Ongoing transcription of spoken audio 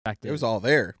It was all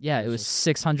there. Yeah, it was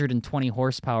 620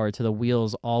 horsepower to the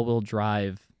wheels, all-wheel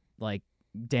drive, like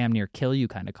damn near kill you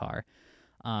kind of car.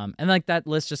 And like that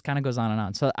list just kind of goes on and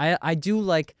on. So I do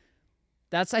like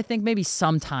that's I think maybe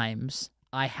sometimes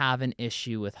I have an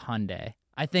issue with Hyundai.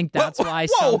 I think that's why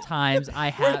sometimes I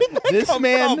have this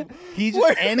man. He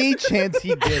just any chance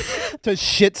he gets to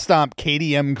shit stomp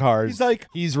KTM cars.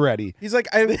 He's ready. He's like,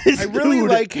 I really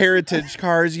like heritage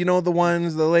cars. You know, the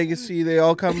ones, the legacy they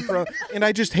all come from, and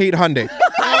I just hate Hyundai.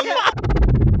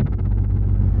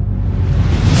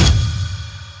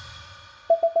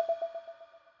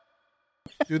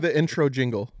 Do the intro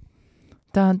jingle.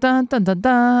 Dun dun dun dun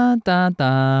dun dun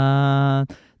dun.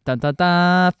 Dun, dun,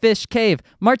 dun. Fish Cave.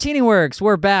 Martini Works.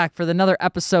 We're back for another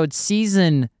episode,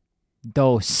 season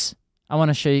dos. I want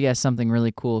to show you guys something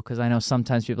really cool because I know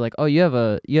sometimes people are like, oh, you have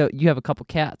a couple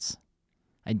cats.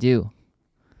 I do.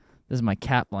 This is my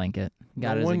cat blanket.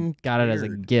 Got it as a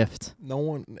gift. No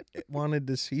one wanted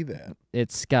to see that.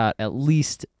 It's got at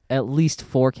least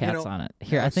 4 cats on it.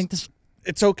 Here, yes. I think this.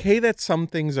 It's okay that some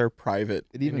things are private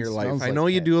in your life. I know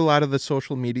you do a lot of the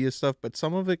social media stuff, but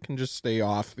some of it can just stay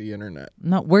off the internet.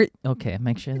 No, okay.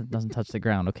 Make sure it doesn't touch the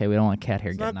ground. Okay, we don't want cat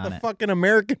hair getting on it. It's not the fucking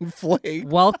American flag.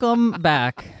 Welcome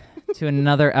back to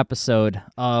another episode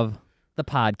of the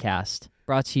podcast,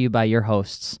 brought to you by your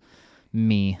hosts,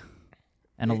 me,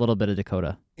 and a little bit of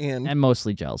Dakota, and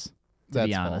mostly Gels. To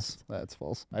be honest, that's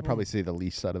false. I probably see the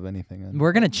least out of anything.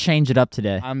 We're gonna change it up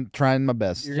today. I'm trying my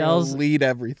best. You're Gels, gonna lead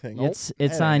everything.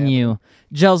 It's on you.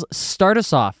 Gels, start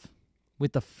us off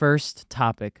with the first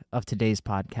topic of today's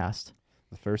podcast.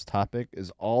 The first topic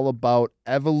is all about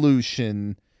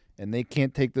evolution, and they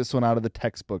can't take this one out of the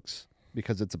textbooks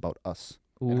because it's about us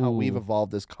and how we've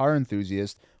evolved as car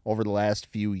enthusiasts over the last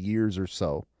few years or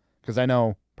so. Because I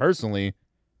know personally,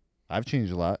 I've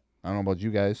changed a lot. I don't know about you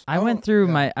guys. I went through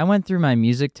my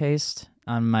music taste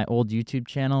on my old YouTube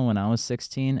channel when I was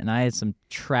 16, and I had some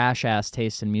trash ass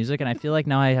taste in music, and I feel like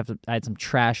now I had some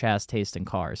trash ass taste in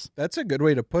cars. That's a good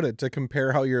way to put it, to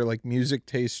compare how your like music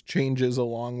taste changes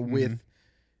along with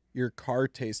your car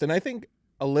taste. And I think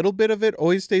a little bit of it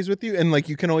always stays with you, and like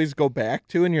you can always go back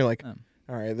to, and you're like,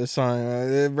 all right, this song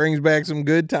it brings back some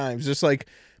good times. Just like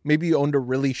maybe you owned a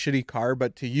really shitty car,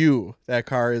 but to you that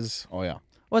car is Well,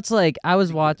 it's like I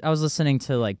was listening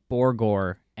to like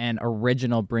Borgore and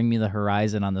original Bring Me the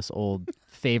Horizon on this old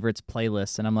favorites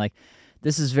playlist, and I'm like,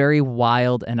 this is very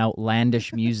wild and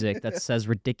outlandish music that says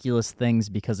ridiculous things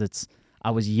because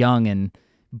I was young and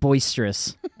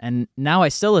boisterous. And now I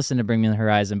still listen to Bring Me the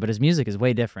Horizon, but his music is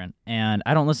way different. And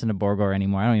I don't listen to Borgore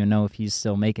anymore. I don't even know if he's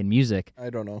still making music. I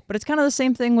don't know. But it's kind of the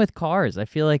same thing with cars. I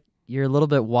feel like you're a little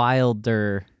bit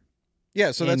wilder.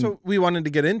 Yeah, so that's what we wanted to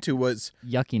get into was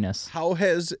yuckiness. How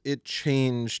has it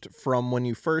changed from when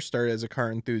you first started as a car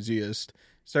enthusiast,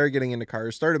 started getting into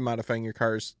cars, started modifying your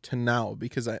cars to now?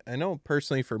 Because I know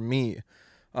personally for me,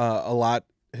 a lot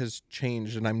has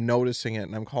changed and I'm noticing it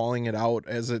and I'm calling it out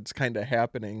as it's kind of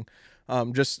happening.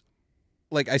 Just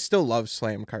like I still love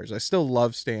slam cars. I still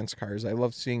love stance cars. I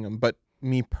love seeing them. But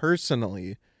me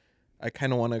personally, I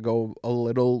kind of want to go a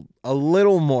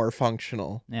little more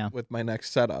functional with my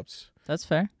next setups. That's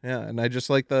fair. Yeah, and I just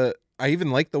like I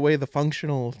even like the way the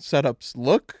functional setups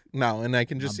look now, and I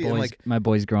can just see it like my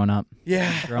boy's growing up.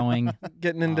 Yeah, growing,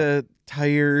 getting into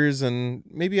tires, and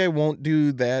maybe I won't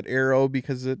do that aero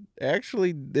because it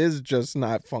actually is just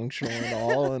not functional at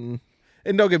all. And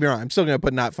don't get me wrong, I'm still gonna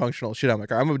put not functional shit on my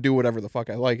car. I'm gonna do whatever the fuck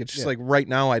I like. It's just like right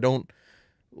now I don't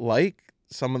like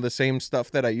some of the same stuff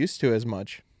that I used to as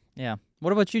much. Yeah.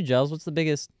 What about you, Gels? What's the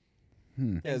biggest?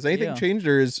 Yeah, has anything changed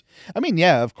or is... I mean,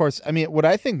 yeah, of course. I mean, what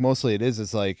I think mostly it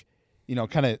is like,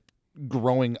 kind of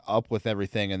growing up with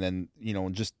everything and then,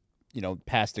 just,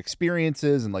 past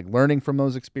experiences and like learning from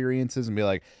those experiences and be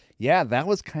like, yeah, that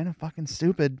was kind of fucking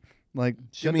stupid. Like,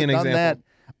 give me an example.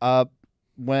 That.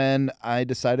 When I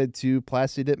decided to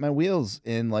plasti dip my wheels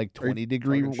in like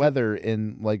 20-degree weather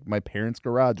in like my parents'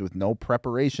 garage with no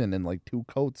preparation and like 2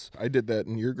 coats. I did that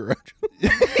in your garage.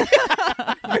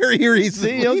 Very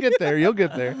recently. See, you'll get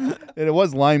there. And it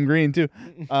was lime green too.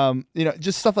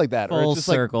 Just stuff like that. Full or just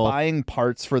circle. Like buying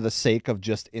parts for the sake of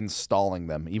just installing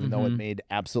them, even though it made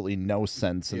absolutely no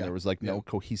sense and there was like no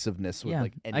cohesiveness with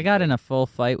like anything. I got in a full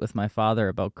fight with my father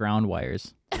about ground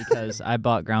wires because I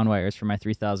bought ground wires for my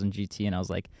 3000 GT and I was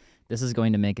like, this is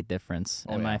going to make a difference.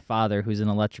 And my father, who's an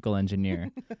electrical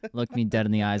engineer, looked me dead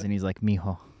in the eyes and he's like,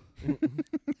 mijo,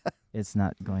 it's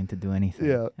not going to do anything.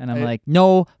 Yeah. And I'm like,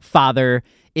 no, father,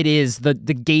 it is. The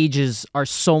gauges are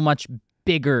so much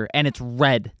bigger and it's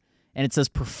red. and it says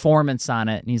performance on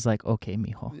it, and he's like, "Okay,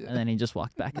 mijo," and then he just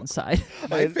walked back inside.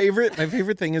 My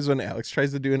favorite thing is when Alex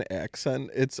tries to do an accent.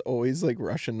 It's always like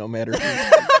Russian, no matter.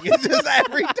 It's just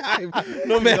every time,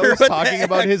 no matter He's what. talking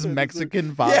about his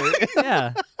Mexican father.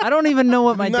 Yeah, I don't even know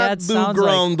what my Not dad do sounds like.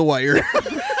 ground wire.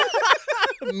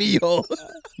 Mijo.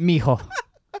 Mijo.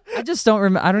 I just don't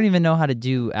remember. I don't even know how to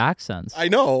do accents. I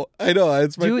know.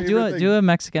 It's my favorite thing. Do a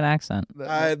Mexican accent.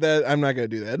 I'm not gonna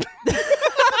do that.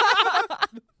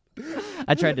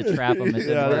 I tried to trap him. It didn't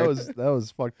Yeah, work. that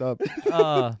was fucked up.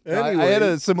 Uh, I had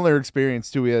a similar experience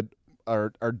too. We had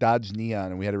our Dodge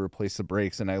Neon, and we had to replace the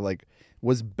brakes, and I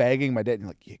was begging my dad, and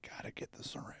like, you gotta get the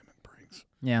ceramic brakes.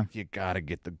 yeah. You gotta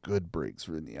get the good brakes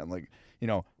for the Neon. Like,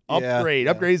 Yeah, upgrade.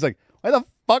 yeah. He's like, why the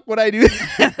fuck would I do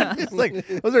that? It's like,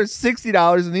 those are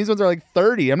 $60 and these ones are like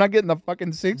 $30. I'm not getting the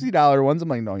fucking $60 ones. I'm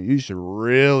like, no, you should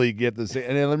really get this.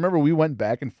 And I remember we went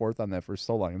back and forth on that for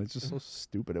so long, and it's just so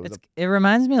stupid. It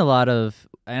reminds me a lot of,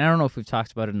 and I don't know if we've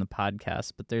talked about it in the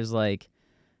podcast, but there's like,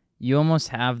 you almost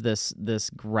have this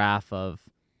graph of,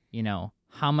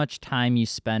 how much time you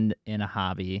spend in a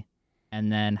hobby,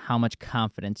 and then how much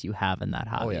confidence you have in that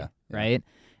hobby. Yeah. Right?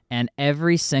 And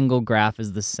every single graph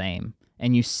is the same.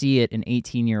 And you see it in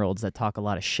 18-year-olds that talk a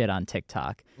lot of shit on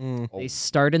TikTok. They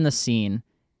start in the scene,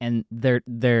 and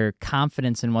their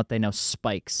confidence in what they know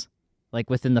spikes.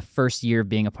 Like within the first year of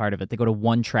being a part of it, they go to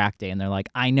one track day and they're like,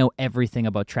 I know everything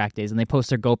about track days. And they post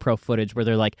their GoPro footage where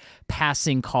they're like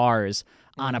passing cars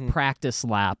on a practice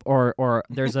lap, or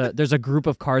there's a group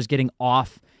of cars getting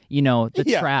off the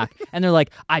track, and they're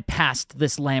like, I passed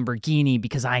this Lamborghini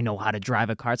because I know how to drive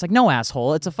a car. It's like, no,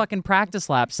 asshole, it's a fucking practice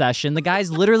lap session. The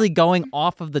guy's literally going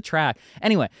off of the track.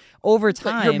 Anyway, over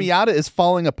time, your Miata is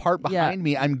falling apart behind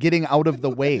me. I'm getting out of the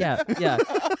way. Yeah.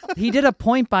 He did a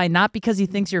point by, not because he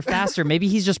thinks you're faster. Maybe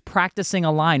he's just practicing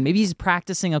a line. Maybe he's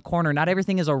practicing a corner. Not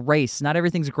everything is a race. Not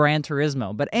everything's Gran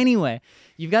Turismo. But anyway,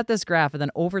 you've got this graph, and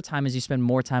then over time, as you spend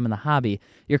more time in the hobby,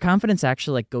 your confidence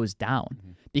actually goes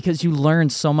down. Because you learn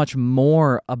so much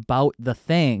more about the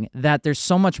thing, that there's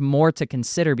so much more to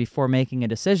consider before making a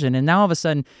decision. And now all of a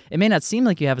sudden, it may not seem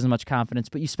like you have as much confidence,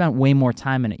 but you spent way more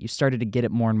time in it. You started to get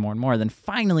it more and more and more. Then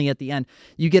finally, at the end,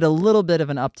 you get a little bit of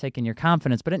an uptick in your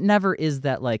confidence, but it never is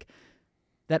that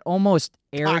that almost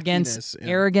arrogance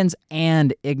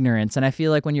and ignorance. And I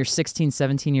feel like when you're 16,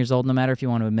 17 years old, no matter if you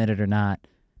want to admit it or not,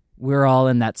 we're all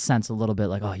in that sense a little bit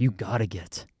like, oh, you gotta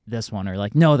get this one, or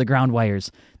like, no, the ground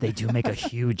wires, they do make a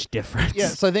huge difference. Yeah,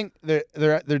 so I think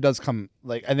there does come,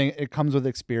 like, I think it comes with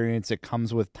experience, it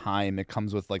comes with time, it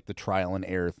comes with like the trial and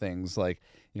error things, like,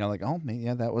 like, oh man,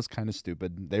 yeah, that was kind of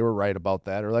stupid, they were right about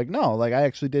that, or like, no, like, I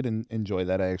actually did enjoy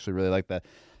that, I actually really like that.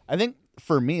 I think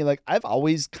for me, like, I've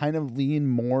always kind of leaned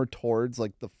more towards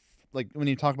like when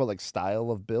you talk about like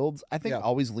style of builds, I think I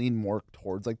always lean more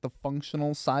towards like the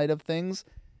functional side of things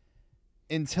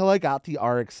until I got the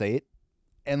RX-8.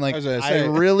 And like, I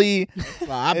really,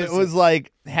 it was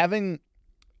like having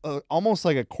almost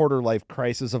like a quarter life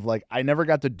crisis of like, I never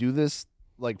got to do this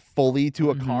like fully to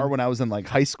a car when I was in like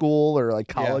high school or like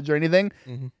college or anything.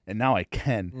 And now I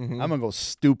can. I'm gonna go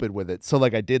stupid with it. So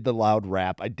like, I did the loud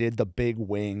wrap, I did the big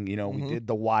wing, we did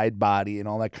the wide body and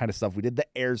all that kind of stuff. We did the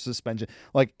air suspension,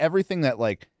 like everything that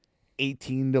like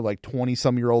 18 to like 20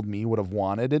 some year old me would have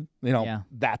wanted.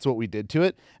 That's what we did to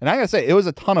it. And I gotta say, it was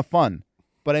a ton of fun.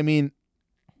 But I mean,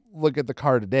 look at the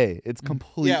car today. It's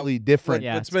completely different.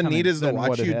 What's been neat is to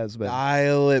watch you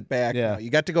dial it back. Yeah. Now. You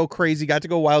got to go crazy, got to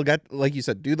go wild, like you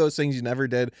said, do those things you never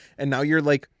did, and now you're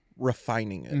like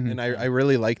refining it. And I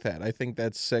really like that. I think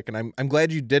that's sick, and I'm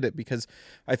glad you did it, because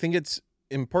I think it's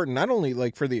important not only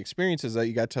like for the experiences that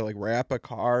you got to like wrap a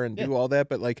car and do all that,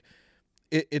 but like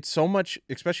it's so much,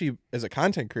 especially as a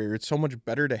content creator, it's so much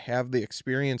better to have the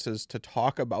experiences to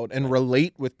talk about and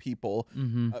relate with people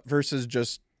versus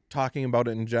just talking about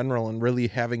it in general and really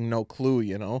having no clue,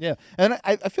 Yeah, and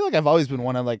I feel like I've always been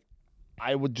one of like,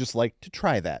 I would just like to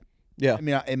try that. Yeah, I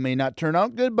mean, it may not turn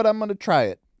out good, but I'm gonna try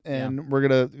it, and we're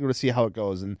gonna see how it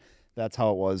goes. And that's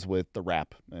how it was with the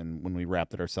wrap, and when we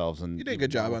wrapped it ourselves. And you did a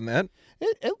good job on that.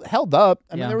 It held up.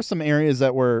 I mean, there were some areas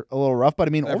that were a little rough, but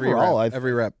I mean, overall,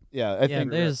 every rep. Yeah, I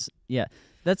think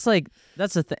that's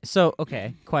the thing. So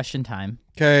okay, question time.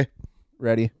 Okay,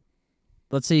 ready.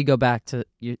 Let's say you go back to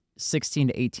your 16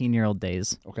 to 18-year-old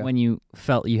days when you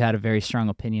felt you had a very strong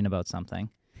opinion about something.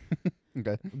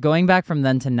 Okay. Going back from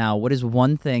then to now, what is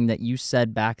one thing that you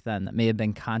said back then that may have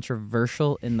been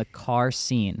controversial in the car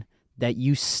scene that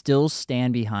you still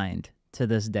stand behind to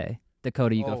this day?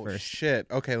 Dakota, you go first. Shit.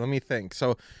 Okay, let me think.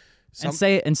 So,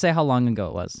 and say how long ago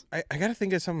it was. I got to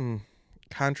think of something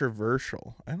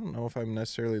controversial. I don't know if I'm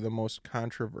necessarily the most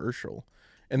controversial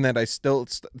and that I still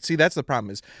see. That's the problem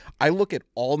is I look at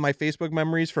all my Facebook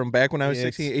memories from back when I was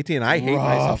 16, 18, and I hate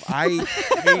myself. I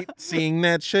hate seeing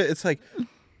that shit. It's like,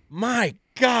 my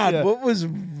God, what was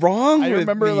wrong with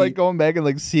remember me? like going back and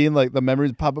like seeing like the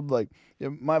memories pop up like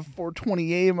my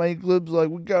 428, my Eclipse, like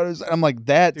we got this. I'm like,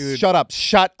 that. Dude. Shut up.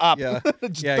 Yeah,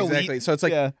 Just yeah, delete. exactly. So it's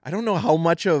like I don't know how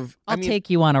much of. I'll take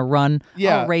you on a run.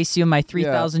 Yeah. I'll race you in my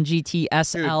 3000 GT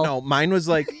SL. Dude, no, mine was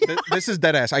like this is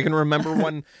dead ass. I can remember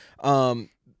one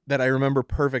that I remember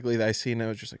perfectly that I seen. And I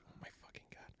was just like, oh my fucking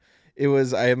God. It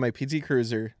was I had my PT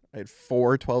Cruiser. I had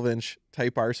 4 12-inch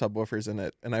Type R subwoofers in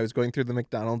it, and I was going through the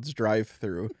McDonald's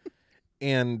drive-through,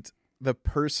 and the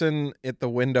person at the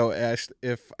window asked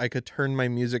if I could turn my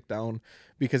music down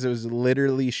because it was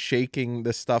literally shaking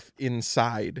the stuff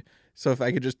inside. So if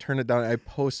I could just turn it down, I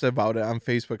posted about it on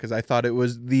Facebook because I thought it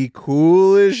was the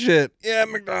coolest shit. Yeah,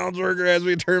 McDonald's worker has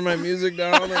me turn my music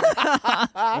down.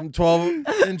 And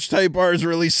 12-inch Type R is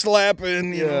really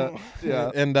slapping. You know?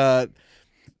 Yeah. And that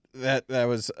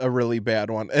was a really bad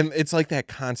one. And it's like that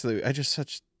constantly. I just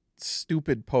such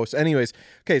stupid posts. Anyways,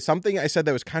 okay, something I said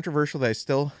that was controversial that I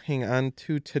still hang on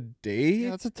to today. Yeah,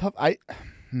 that's a tough. I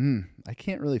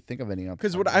can't really think of any.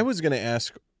 Because what I was gonna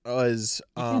ask was,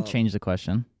 You can't change the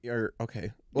question.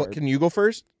 Okay. Well, can you go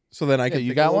first? So then I can you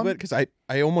think got a little one? bit because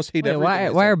I almost hate Wait,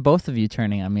 everything. why are both of you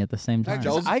turning on me at the same time?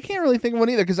 I can't really think of one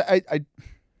either because I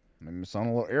sound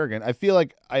a little arrogant. I feel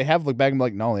like I have looked back and be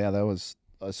like, no, yeah, that was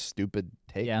a stupid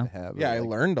take to have. Yeah, I like,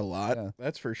 learned a lot. Yeah.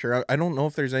 That's for sure. I don't know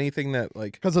if there's anything that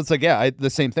like. because it's like the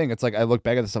same thing. It's like I look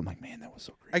back at this, I'm like, man, that was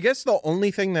so great. I guess the only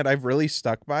thing that I've really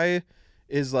stuck by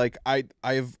is like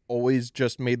I've always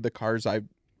just made the cars I've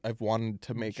wanted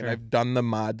to make, Sure. and I've done the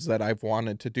mods that I've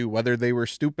wanted to do, whether they were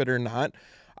stupid or not.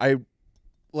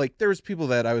 There was people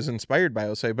that I was inspired by,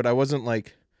 I'll say, but I wasn't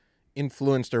like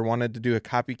influenced or wanted to do a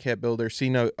copycat build or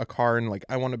seen a car and like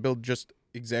I want to build just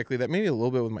exactly that. Maybe a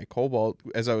little bit with my Cobalt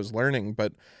as I was learning,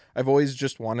 but I've always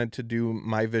just wanted to do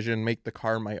my vision, make the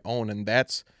car my own, and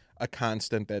that's a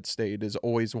constant that stayed, is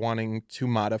always wanting to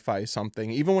modify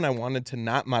something. Even when I wanted to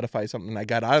not modify something, I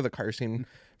got out of the car scene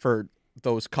for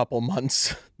those couple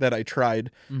months that I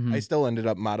tried. Mhm. I still ended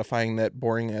up modifying that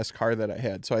boring ass car that I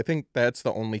had. So I think that's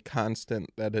the only constant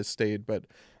that has stayed, but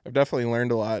I've definitely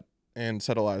learned a lot and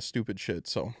said a lot of stupid shit.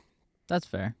 So That's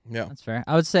fair. yeah. That's fair.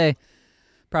 I would say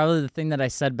probably the thing that I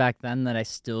said back then that I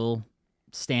still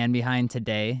stand behind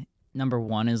today, number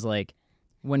one, is like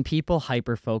when people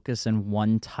hyper focus in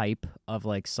one type of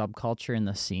like subculture in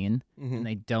the scene Mhm. and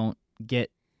they don't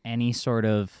get any sort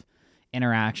of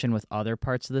interaction with other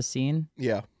parts of the scene,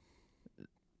 Yeah.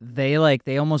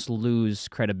 they almost lose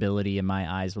credibility in my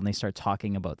eyes when they start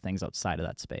talking about things outside of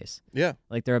that space. Yeah.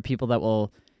 Like there are people that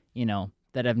will,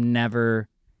 that have never,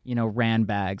 ran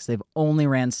bags. They've only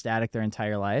ran static their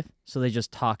entire life, so they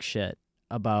just talk shit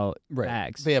about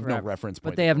bags. They have no forever. reference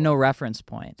point. But they have no reference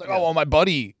point. It's like, oh, well, my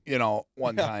buddy,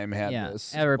 one time had Yeah.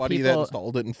 this. Or Buddy that people,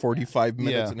 installed it in 45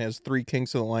 minutes Yeah. and has 3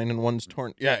 kinks in the line and one's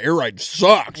torn. Yeah, air ride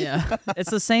sucks. yeah.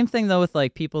 It's the same thing though with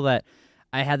like people that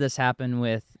I had this happen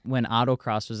with when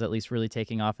autocross was at least really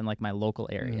taking off in like my local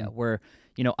area where,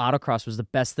 autocross was the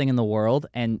best thing in the world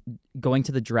and going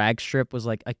to the drag strip was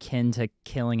like akin to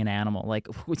killing an animal. Like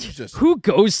Jesus. who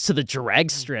goes to the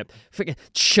drag strip?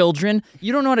 Children,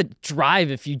 you don't know how to drive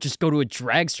if you just go to a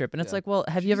drag strip. And it's like, well,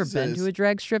 have you ever been to Jesus. a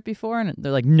drag strip before? And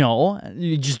they're like, no,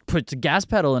 you just put the gas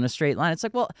pedal in a straight line. It's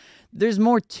like, well, there's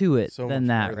more to it So than much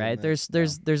that, more than right?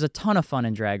 that. There's a ton of fun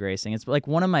in drag racing. It's like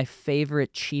one of my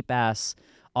favorite cheap ass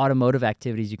automotive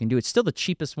activities you can do. It's still the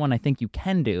cheapest one I think you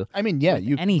can do. I mean, yeah, with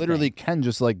you anything. literally can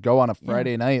just like go on a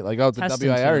Friday night, like out to Test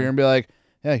WIR into here and be like,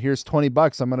 yeah, here's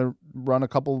 $20. I'm gonna run a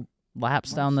couple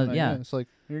Laps down the months. It's like,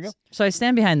 here you go. So I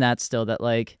stand behind that still, that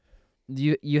like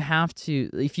you have to,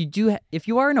 if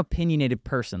you are an opinionated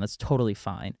person, that's totally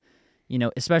fine,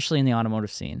 especially in the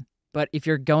automotive scene. But if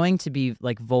you're going to be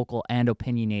like vocal and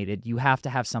opinionated, you have to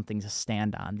have something to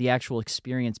stand on. The actual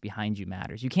experience behind you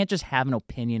matters. You can't just have an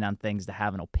opinion on things to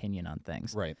have an opinion on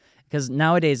things. Right. Because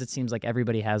nowadays it seems like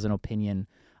everybody has an opinion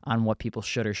on what people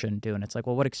should or shouldn't do. And it's like,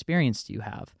 well, what experience do you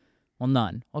have? Well,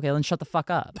 none. Okay, then shut the fuck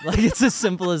up. Like, it's as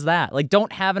simple as that. Like,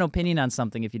 don't have an opinion on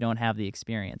something if you don't have the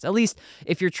experience. At least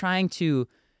if you're trying to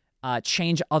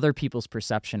change other people's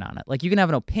perception on it. Like, you can have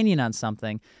an opinion on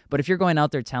something, but if you're going out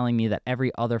there telling me that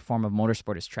every other form of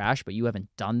motorsport is trash, but you haven't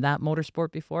done that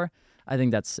motorsport before, I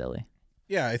think that's silly.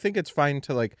 Yeah, I think it's fine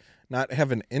to like not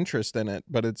have an interest in it,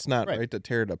 but it's not Right. right to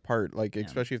tear it apart. Like,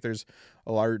 especially if there's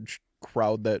a large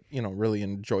crowd that, really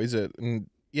enjoys it. And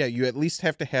yeah, you at least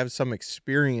have to have some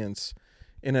experience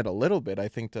in it a little bit, I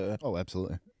think, to Oh,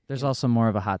 absolutely. There's also more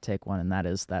of a hot take one, and that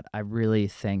is that I really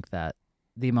think that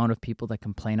the amount of people that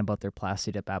complain about their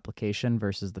Plastidip application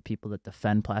versus the people that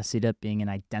defend Plastidip being an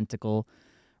identical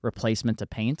replacement to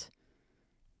paint.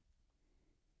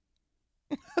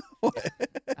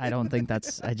 I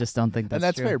just don't think that's And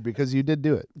that's true. fair because you did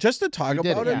do it. Just to talk You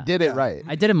did about it. it. You did it right.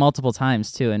 I did it multiple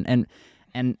times too,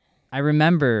 and I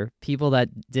remember people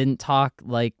that didn't talk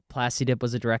like Plastidip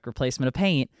was a direct replacement of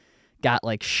paint got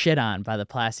like shit on by the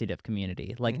Plastidip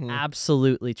community, like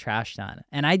absolutely trashed on.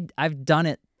 And I've done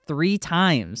it 3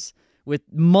 times with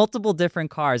multiple different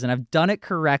cars, and I've done it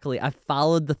correctly. I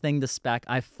followed the thing to spec.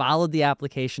 I followed the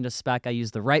application to spec. I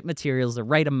used the right materials, the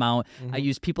right amount. I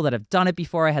used people that have done it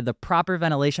before. I had the proper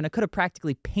ventilation. I could have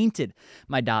practically painted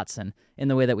my Datsun in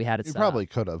the way that we had it You set probably up.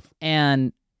 could have.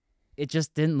 And it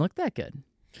just didn't look that good.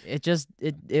 It just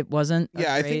it wasn't.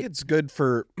 I think it's good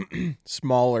for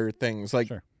smaller things like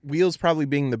Sure. wheels probably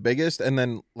being the biggest, and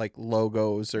then like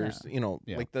logos or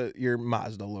Yeah. like your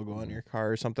Mazda logo on your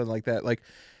car or something like that. Like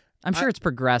I'm sure it's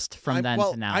progressed from then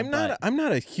to now. I'm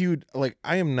not a huge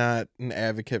I am not an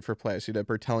advocate for Plastidip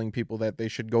or telling people that they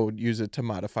should go use it to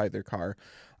modify their car.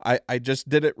 I just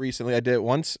did it recently. I did it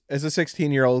once as a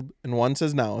 16-year-old and once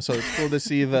as now. So it's cool to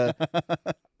see the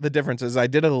differences. I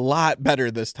did it a lot better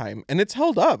this time, and it's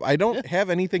held up. I don't have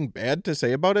anything bad to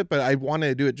say about it, but I wanted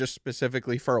to do it just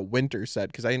specifically for a winter set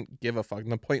because I didn't give a fuck.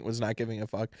 And the point was not giving a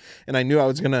fuck, and I knew I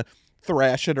was gonna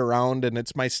thrash it around, and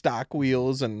it's my stock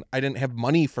wheels, and I didn't have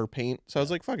money for paint, so I was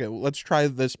like, fuck it, let's try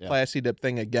this Plastidip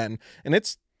thing again, and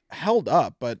it's held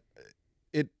up, but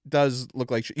it does look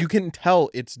like you can tell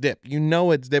it's dip. You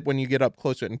know it's dip when you get up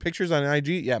close to it. And pictures on IG,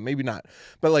 yeah, maybe not.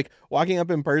 But like walking up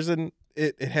in person,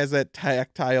 it has that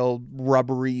tactile,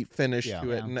 rubbery finish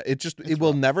to it. And it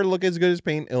will never look as good as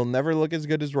paint. It'll never look as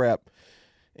good as wrap.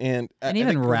 And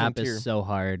even wrap is so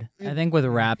hard. I think with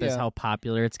wrap is how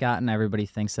popular it's gotten. Everybody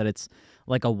thinks that it's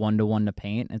like a 1-to-1 to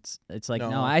paint. It's like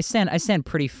no, I stand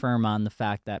pretty firm on the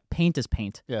fact that paint is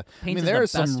paint. Yeah, Paint is there the are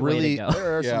some best way to really go.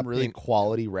 there are some really paint.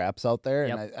 quality wraps out there,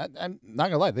 and I'm not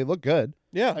gonna lie, they look good.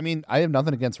 Yeah. I mean, I have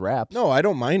nothing against wraps. No, I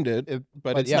don't mind it,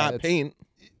 but it's not paint.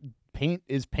 Paint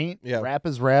is paint. Yeah. Wrap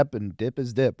is wrap, and dip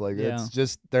is dip. Like Yeah. it's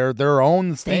just they're their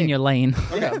own Stay in thing. your lane.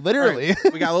 Yeah, literally.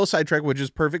 We got a little sidetracked, which is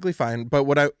perfectly fine. But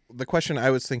the question I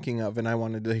was thinking of, and I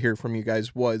wanted to hear from you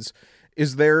guys, was,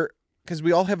 is there, because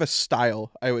we all have a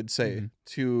style, I would say,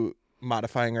 to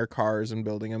modifying our cars and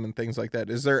building them and things like that.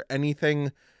 Is there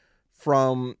anything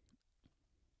from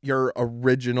your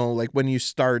original, like when you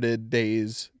started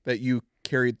days, that you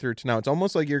carried through to now? It's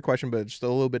almost like your question, but it's still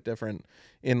a little bit different.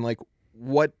 In like,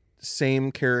 what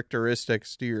same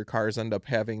characteristics do your cars end up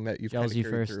having that you've kind of Josie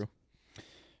carried first. through?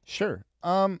 Sure.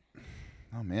 Oh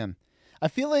man, I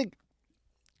feel like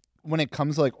when it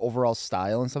comes to like overall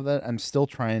style and stuff like that, I'm still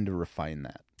trying to refine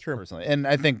that. Sure. Personally, and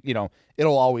I think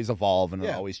it'll always evolve and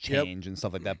it'll Yeah. always Yep. change and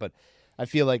stuff like that. But I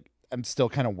feel like I'm still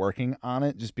kind of working on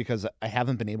it, just because I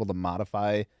haven't been able to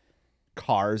modify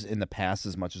cars in the past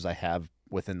as much as I have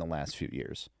within the last few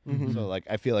years. Mhm. So like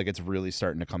I feel like it's really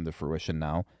starting to come to fruition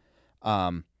now.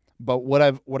 But what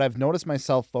I've noticed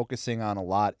myself focusing on a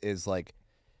lot is like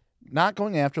not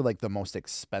going after like the most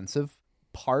expensive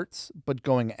parts, but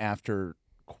going after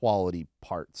quality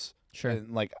parts. Sure.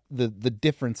 And like the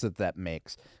difference that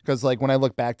makes. Because like when I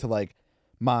look back to like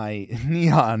my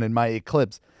Neon and my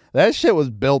Eclipse, that shit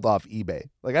was built off eBay.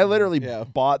 Like I literally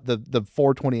bought the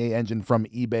 428 engine from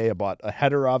eBay. I bought a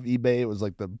header off eBay. It was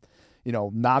like the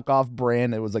knockoff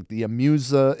brand. It was like the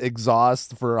Amusa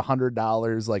exhaust for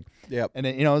 $100. Like, and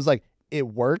it, it was like it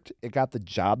worked. It got the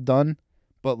job done,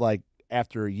 but like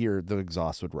after a year, the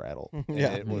exhaust would rattle. And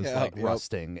it was like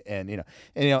rusting, and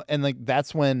like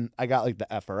that's when I got like the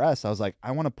FRS. I was like,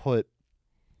 I want to put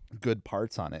good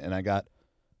parts on it, and I got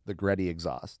the Greddy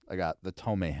exhaust. I got the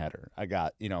Tomei header. I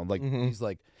got he's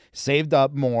like saved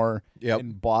up more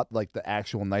and bought like the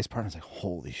actual nice part. I was like,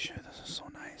 holy shit, this is so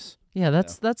nice. Yeah,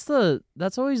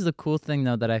 that's always the cool thing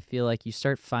though, that I feel like you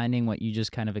start finding what you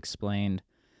just kind of explained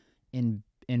in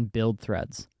build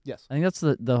threads. Yes. I think that's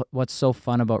the what's so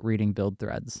fun about reading build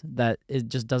threads, that it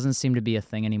just doesn't seem to be a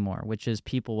thing anymore, which is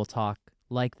people will talk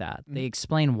like that. They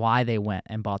explain why they went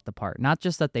and bought the part. Not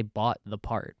just that they bought the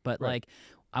part, but like,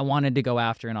 I wanted to go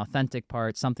after an authentic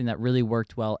part, something that really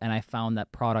worked well, and I found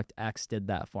that product X did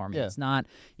that for me. Yeah. It's not,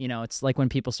 it's like when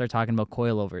people start talking about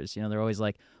coilovers, they're always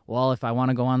like, well, if I want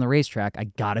to go on the racetrack, I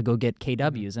got to go get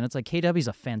KWs. And it's like, KW's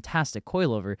a fantastic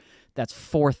coilover. That's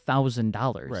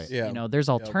 $4,000. Right. Yeah. There's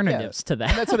alternatives to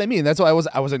that. And that's what I mean. That's why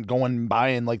I wasn't going and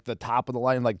buying like the top of the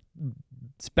line, like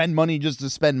spend money just to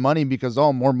spend money because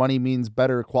more money means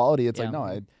better quality. It's like,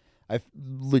 no, I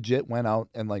legit went out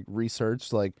and like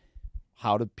researched like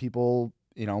how did people,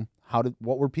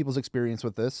 what were people's experience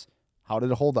with this? How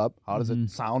did it hold up? How does Mhm. it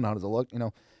sound? How does it look?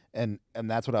 And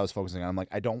that's what I was focusing on. I'm like,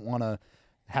 I don't want to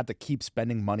have to keep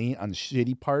spending money on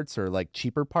shitty parts or like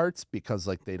cheaper parts because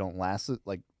like they don't last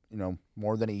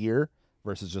more than a year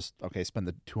versus just okay, spend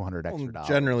the $200 extra dollars.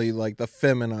 Generally, like the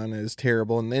Feminon is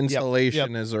terrible and the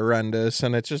installation is horrendous,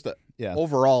 and it's just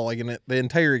overall like the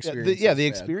entire experience. The is bad.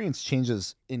 experience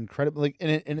changes incredibly, like,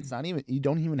 and it's not even, you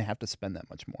don't even have to spend that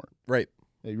much more. Right.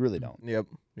 You really don't. Yep.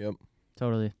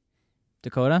 Totally.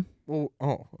 Dakota?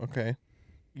 Well, okay.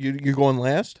 You going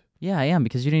last? Yeah, I am,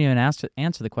 because you didn't even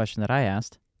answer the question that I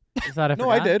asked. You thought I No,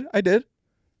 forgot? I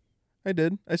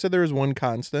did. I said there was one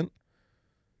constant,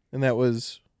 and that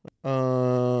was.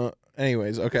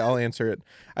 Anyways, okay, I'll answer it.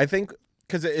 I think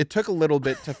because it took a little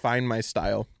bit to find my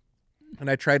style,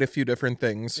 and I tried a few different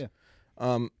things.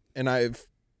 Yeah. And I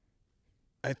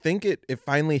think it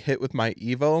finally hit with my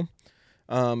Evo,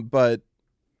 but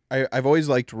I've always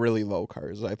liked really low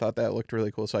cars. I thought that looked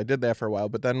really cool, so I did that for a while.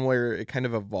 But then where it kind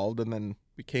of evolved and then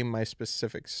became my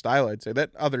specific style, I'd say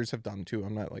that others have done too.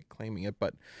 I'm not like claiming it,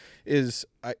 but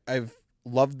I've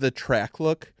loved the track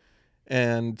look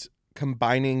and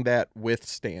combining that with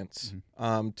stance,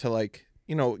 to like,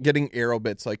 getting aero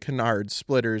bits like canards,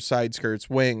 splitters, side skirts,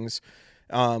 wings,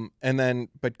 and then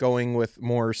but going with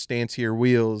more stancier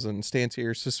wheels and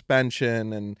stancier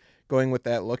suspension and going with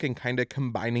that look and kind of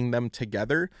combining them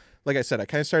together. Like I said, I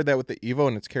kind of started that with the Evo,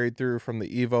 and it's carried through from the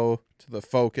Evo to the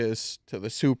Focus to the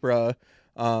Supra,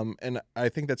 and I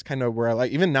think that's kind of where I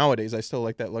like. Even nowadays, I still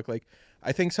like that look. Like,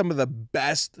 I think some of the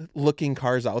best looking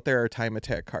cars out there are time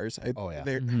attack cars.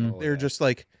 They're just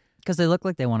like, because they look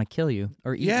like they want to kill you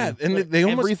or eat you. and they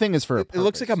almost, everything is for a it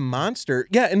looks like a purpose. monster.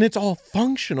 Yeah, and it's all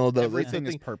functional though. Everything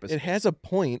is purposeful. It has a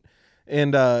point,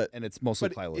 and it's mostly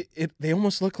but pilot. they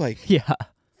almost look like Yeah.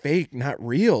 fake, not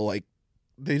real. Like,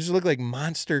 they just look like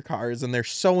monster cars, and they're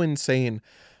so insane.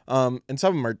 And some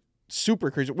of them are super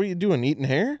crazy. What are you doing? Eating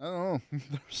hair? I don't know.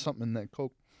 There's something in that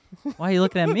Coke. Why are you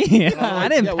looking at me? I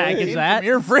didn't well, package it that. From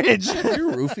your fridge.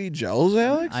 You roofie gels,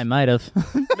 Alex? I might have.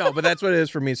 No, but that's what it is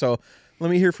for me. So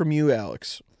let me hear from you,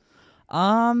 Alex.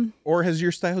 Or has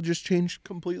your style just changed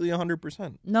completely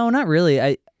 100%? No, not really.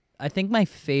 I think my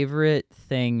favorite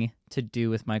thing to do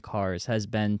with my cars has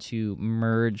been to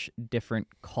merge different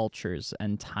cultures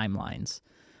and timelines.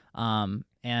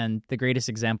 And the greatest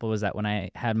example was that when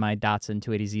I had my Datsun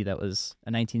 280Z, that was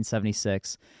a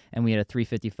 1976, and we had a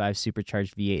 355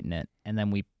 supercharged V8 in it, and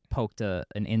then we poked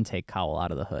an intake cowl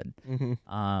out of the hood.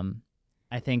 Mm-hmm.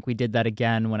 I think we did that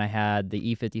again when I had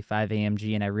the E55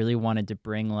 AMG, and I really wanted to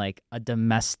bring like a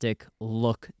domestic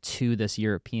look to this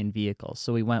European vehicle.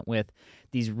 So we went with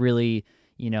these really,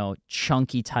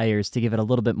 chunky tires to give it a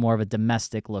little bit more of a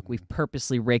domestic look. We've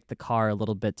purposely raked the car a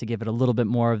little bit to give it a little bit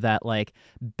more of that like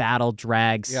battle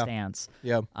drag stance.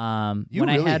 Yeah. You when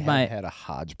really I had a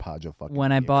hodgepodge of fucking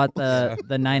when I bought vehicles.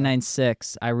 the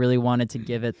 996, I really wanted to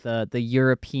give it the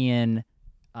European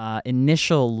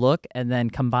initial look and then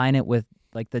combine it with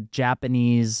like the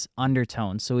Japanese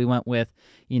undertone. So we went with,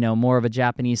 more of a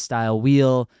Japanese style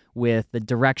wheel with the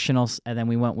directional, and then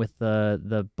we went with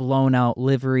the blown out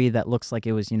livery that looks like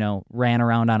it was, ran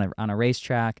around on a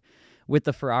racetrack. With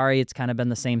the Ferrari, it's kind of been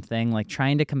the same thing, like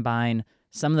trying to combine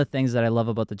some of the things that I love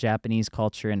about the Japanese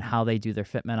culture and how they do their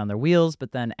fitment on their wheels,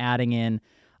 but then adding in,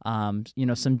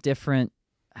 some different,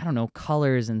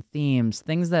 colors and themes,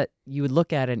 things that you would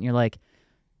look at it and you're like,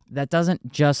 that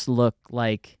doesn't just look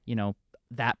like,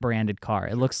 that branded car.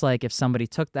 It looks like if somebody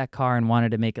took that car and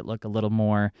wanted to make it look a little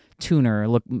more tuner,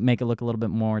 make it look a little bit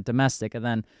more domestic. And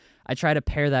then I try to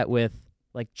pair that with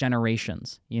like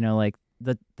generations, like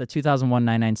the 2001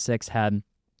 996 had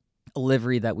a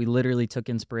livery that we literally took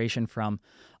inspiration from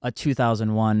a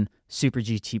 2001 Super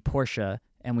GT Porsche.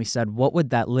 And we said, what would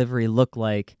that livery look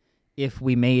like if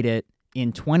we made it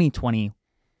in 2020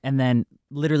 and then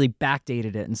literally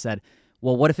backdated it and said,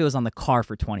 well, what if it was on the car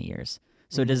for 20 years?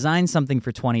 So design something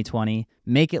for 2020,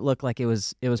 make it look like it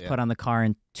was put on the car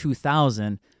in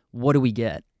 2000. What do we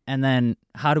get? And then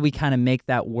how do we kind of make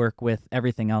that work with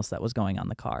everything else that was going on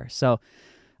the car? So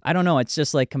I don't know. It's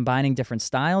just like combining different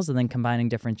styles and then combining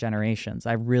different generations.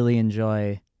 I really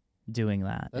enjoy doing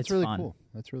that. That's it's really fun. cool.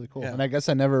 That's really cool. Yeah. And I guess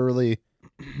I never really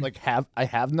I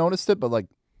have noticed it, but like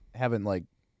haven't like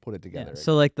put it together. Yeah.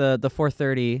 So like the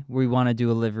 430, we want to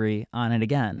do a livery on it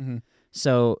again. Mm-hmm.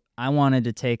 So I wanted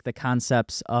to take the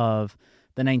concepts of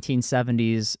the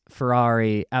 1970s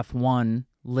Ferrari F1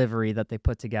 livery that they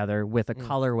put together with a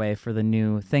colorway for the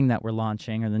new thing that we're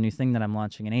launching, or the new thing that I'm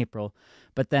launching in April,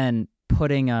 but then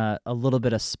putting a little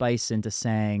bit of spice into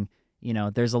saying,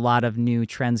 there's a lot of new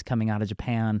trends coming out of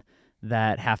Japan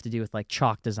that have to do with like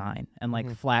chalk design and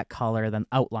like flat color, then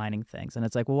outlining things. And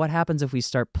it's like, well, what happens if we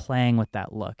start playing with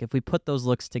that look? If we put those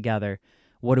looks together,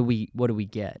 what do we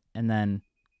get? And then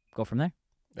go from there.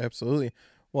 Absolutely.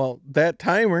 Well, that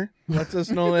timer lets us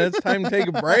know that it's time to take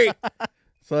a break.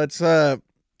 So let's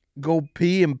go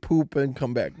pee and poop and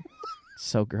come back.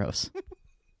 So gross.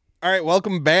 All right,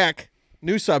 welcome back.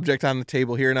 New subject on the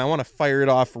table here, and I want to fire it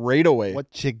off right away.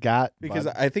 What you got? Because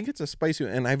bud? I think it's a spicy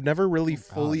one, and I've never really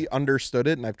fully understood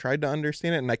it, and I've tried to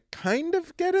understand it, and I kind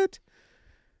of get it,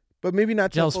 but maybe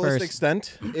not to the Gels fullest first.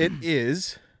 extent. It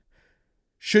is,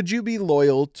 should you be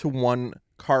loyal to one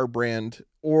car brand,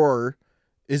 or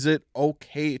is it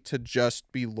okay to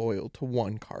just be loyal to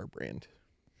one car brand?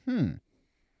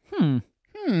 I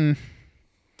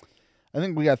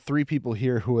think we got 3 people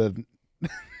here who have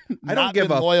I don't give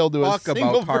a loyal to fuck a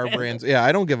single about car brand. brands. Yeah,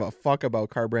 I don't give a fuck about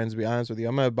car brands, to be honest with you.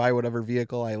 I'm going to buy whatever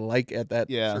vehicle I like at that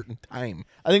Yeah. certain time.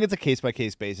 I think it's a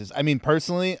case-by-case basis. I mean,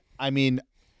 personally,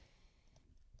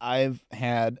 I've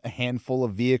had a handful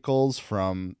of vehicles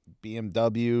from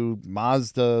BMW,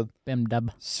 Mazda, Bim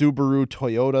dub. Subaru,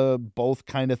 Toyota, both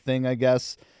kind of thing, I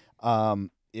guess. Had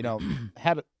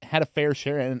a fair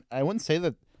share, and I wouldn't say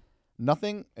that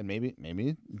nothing. And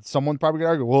maybe someone probably could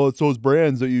argue, well, it's those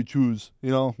brands that you choose.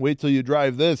 Wait till you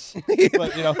drive this.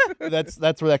 But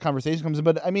that's where that conversation comes in.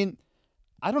 But I mean,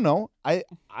 I don't know.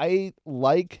 I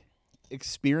like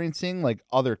experiencing like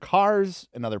other cars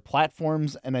and other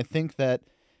platforms, and I think that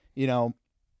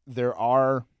there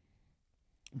are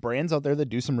brands out there that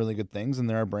do some really good things, and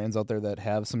there are brands out there that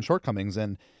have some shortcomings.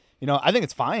 And I think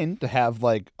it's fine to have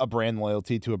like a brand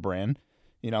loyalty to a brand,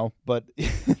 but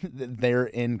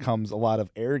therein comes a lot of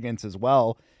arrogance as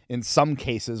well in some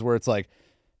cases where it's like,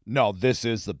 no, this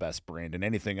is the best brand and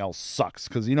anything else sucks,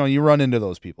 because you run into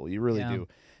those people, you really do.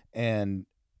 And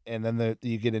then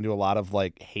you get into a lot of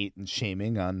like hate and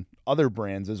shaming on other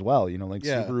brands as well. Like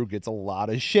Yeah. Subaru gets a lot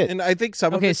of shit. And I think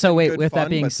some of Okay, it's so in wait, good with that fun,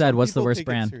 being but said, some what's the people worst take it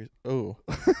brand? serious. Oh,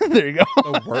 There you go.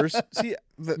 the worst? See,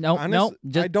 No, I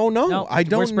don't know. No, I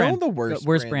don't worst know brand. the worst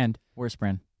Worst brand. Worst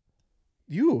brand.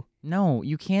 You. No,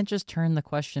 you can't just turn the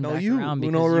question No, back you. around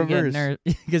Uno because you get, reverse.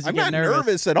 because you I'm get not nervous.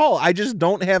 nervous at all. I just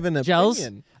don't have an Gels?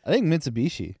 opinion. I think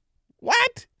Mitsubishi.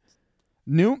 What?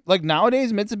 Like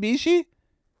nowadays, Mitsubishi?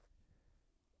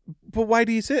 But why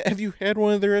do you say it? Have you had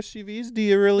one of their SUVs? Do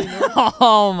you really know?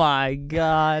 Oh my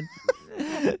god. He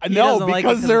No, doesn't like it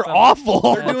because they're it's awful.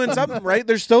 They're doing something right.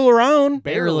 They're still around.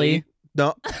 barely.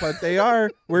 No, but they are.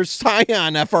 We're Scion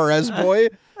FRS, boy.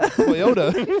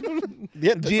 Toyota.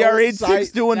 Yeah, the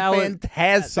GR86 doing That was-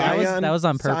 fantastic. that was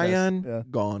on purpose. Scion, Yeah.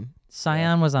 gone.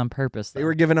 Scion was on purpose. Though. They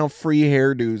were giving out free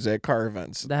hairdos at car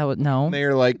events. That was no. And they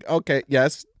were like, okay,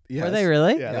 yes. Were they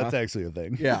really? Yeah, Yeah. that's actually a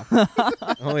thing. Yeah.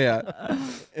 Oh, yeah.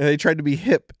 And they tried to be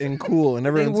hip and cool, and They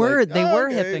everyone's were. like, They "Oh, were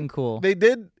okay." hip and cool. They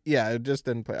did. Yeah, it just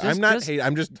didn't play. I'm not hating.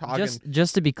 I'm just talking.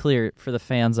 Just to be clear for the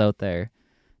fans out there,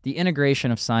 the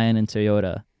integration of Scion and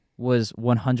Toyota was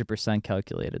 100%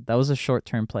 calculated. That was a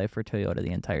short-term play for Toyota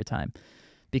the entire time,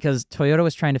 because Toyota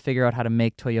was trying to figure out how to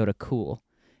make Toyota cool,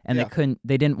 and Yeah.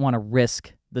 they didn't want to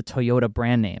risk the Toyota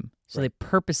brand name, so they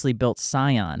purposely built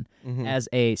Scion Mhm. as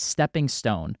a stepping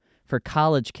stone for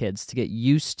college kids to get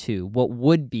used to what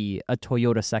would be a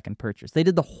Toyota second purchase. They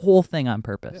did the whole thing on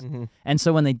purpose. Mhm. And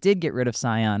so when they did get rid of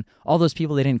Scion, all those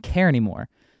people, they didn't care anymore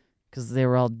because they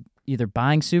were all either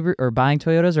buying Subaru or buying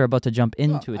Toyotas or about to jump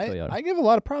into a Toyota. I give a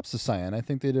lot of props to Scion. I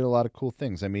think they did a lot of cool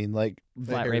things. I mean, like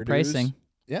Flat hairdos. rate pricing.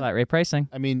 Yeah. Flat rate pricing.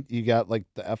 I mean, you got like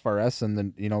the FRS, and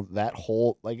then that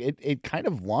whole like it kind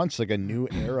of launched like a new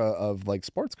era of like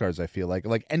sports cars. I feel like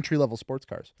entry level sports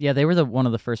cars. Yeah, they were one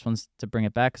of the first ones to bring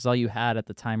it back because all you had at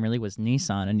the time really was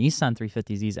Nissan, and Nissan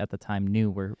 350Zs at the time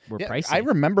were Yeah, pricey. I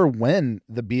remember when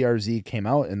the BRZ came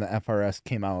out and the FRS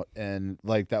came out, and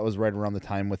like that was right around the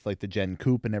time with like the Gen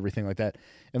Coupe and everything like that,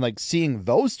 and like seeing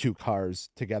those two cars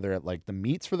together at like the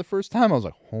meets for the first time, I was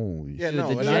like, holy Yeah, shit.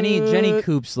 no, the and I- Jenny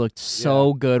Coupes looked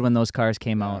so good when those cars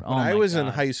came out. When Oh I my was in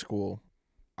God. high school,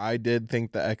 I did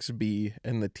think the XB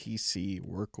and the TC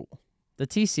were cool. The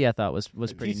TC I thought was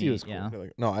pretty TC neat. was cool. Yeah,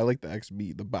 No, I like the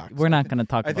XB, the box. we're not going to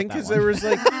talk I about think that because one. there was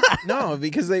like no,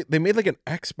 because they made like an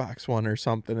Xbox one or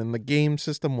something, and the game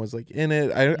system was like in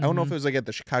it. I don't know if it was like at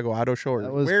the Chicago Auto Show or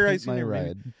That was where I Pimp seen My it.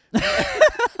 maybe. Ride.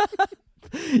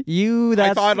 I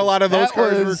I thought a lot of those That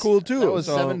cars were was- cool too. That was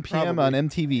so 7 p.m. on probably-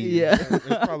 MTV. Yeah. There's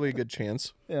probably a good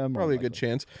chance. Yeah, more Probably a likely. good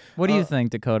chance. What do you Uh,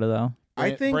 think, Dakota? Though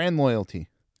I think brand loyalty.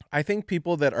 I think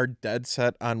people that are dead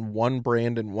set on one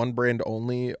brand and one brand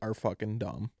only are fucking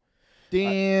dumb.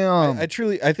 Damn. I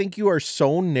truly, I think you are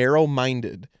so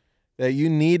narrow-minded that you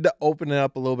need to open it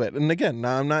up a little bit. And again,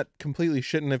 now I'm not completely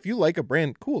shitting. If you like a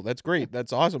brand, cool, that's great,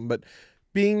 that's awesome. But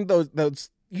being those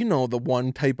the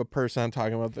one type of person I'm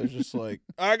talking about that's just like,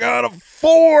 I got a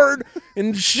Ford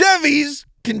and Chevys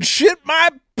can shit my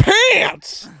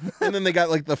pants. And then they got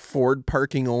like the Ford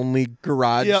parking only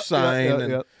garage sign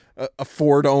and a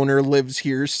Ford owner lives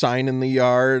here sign in the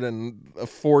yard and a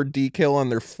Ford decal on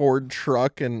their Ford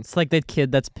truck. And it's like that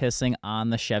kid that's pissing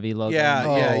on the Chevy logo.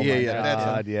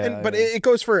 Yeah. But it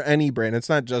goes for any brand. It's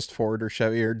not just Ford or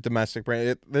Chevy or domestic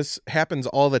brand. This happens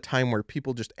all the time where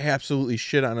people just absolutely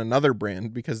shit on another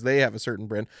brand because they have a certain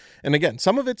brand. And again,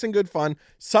 some of it's in good fun.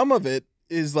 Some of it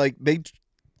is like they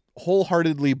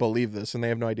wholeheartedly believe this and they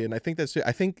have no idea. And I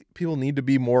think people need to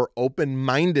be more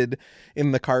open-minded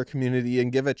in the car community and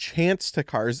give a chance to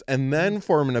cars and then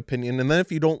form an opinion. And then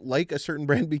if you don't like a certain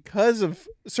brand because of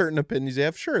certain opinions you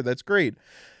have, sure, that's great.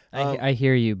 I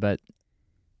hear you, but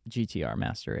GTR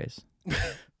Master Race.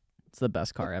 It's the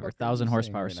best car ever. 1,000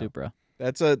 horsepower Supra.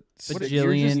 That's a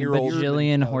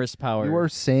bajillion horsepower. You are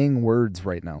saying words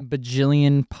right now.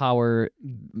 Bajillion power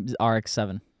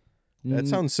RX-7. That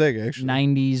sounds sick, actually.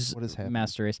 90s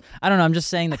Master Race. I don't know. I'm just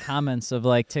saying the comments of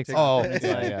like TikTok. Oh,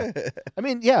 yeah. I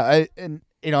mean, I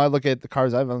look at the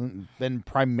cars. I've been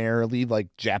primarily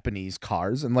like Japanese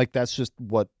cars, and like that's just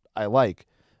what I like.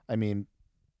 I mean,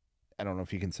 I don't know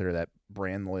if you consider that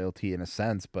brand loyalty in a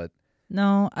sense, but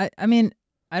no, I mean,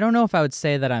 I don't know if I would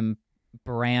say that I'm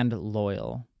brand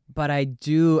loyal, but I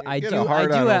do.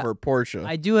 Over Porsche.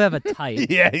 I do have a type.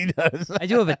 Yeah, he does. I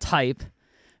do have a type.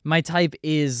 My type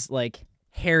is like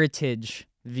heritage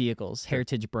vehicles,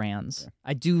 heritage brands. Yeah.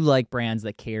 I do like brands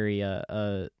that carry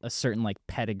a certain like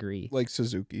pedigree, like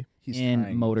Suzuki. He's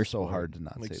in motor so hard to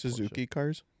not like say Suzuki Porsche.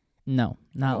 cars. No,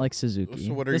 not like Suzuki.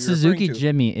 So what are the you Suzuki referring to?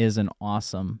 Jimmy is an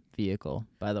awesome vehicle,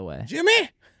 by the way. Jimmy.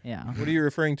 Yeah. What are you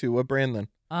referring to? What brand then?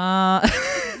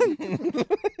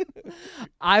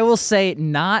 I will say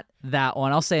not that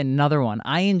one. I'll say another one.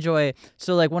 I enjoy,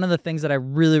 so like one of the things that I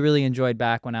really, really enjoyed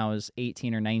back when I was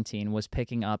 18 or 19 was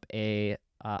picking up a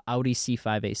Audi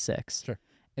C5 A6. Sure.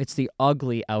 It's the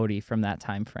ugly Audi from that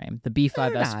time frame. The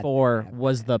B5 S4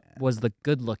 was the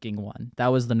good-looking one. That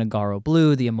was the Nogaro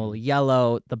blue, the Imola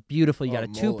yellow, the beautiful. You got a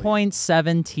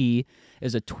 2.7T.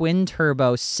 Is a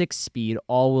twin-turbo, 6-speed,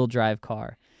 all-wheel drive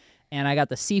car. And I got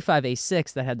the C5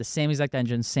 A6 that had the same exact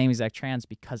engine, same exact trans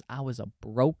because I was a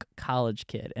broke college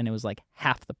kid and it was like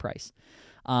half the price.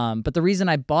 But the reason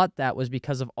I bought that was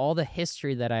because of all the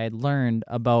history that I had learned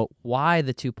about why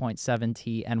the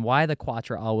 2.7T and why the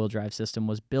Quattro all-wheel drive system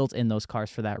was built in those cars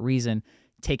for that reason,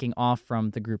 taking off from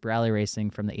the group rally racing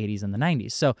from the 80s and the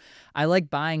 90s. So I like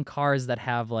buying cars that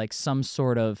have like some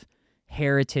sort of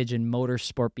heritage and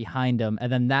motorsport behind them, and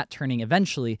then that turning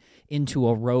eventually into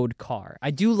a road car.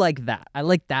 I do like that. I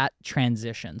like that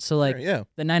transition. So like the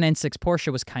 996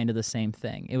 Porsche was kind of the same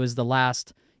thing. It was the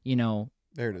last,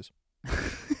 There it is.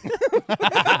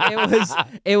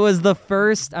 it was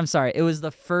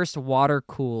the first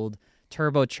water-cooled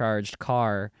turbocharged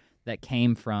car that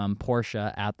came from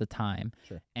Porsche at the time.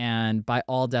 Sure. And by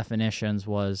all definitions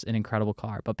was an incredible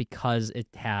car, but because it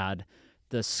had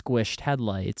the squished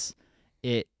headlights,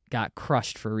 it got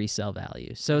crushed for resale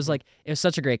value. So it was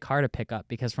such a great car to pick up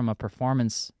because from a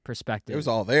performance perspective, it was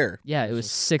all there. Yeah, it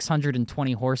was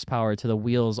 620 horsepower to the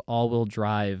wheels, all-wheel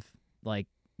drive, like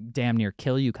damn near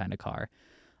kill you kind of car.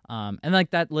 And like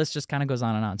that list just kind of goes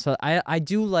on and on. So I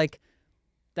do like,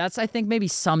 that's, I think maybe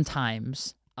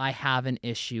sometimes I have an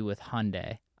issue with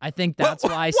Hyundai. I think that's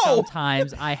why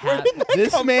sometimes I have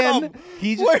this man.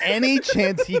 Any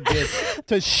chance he gets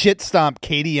to shit stomp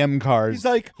KTM cars,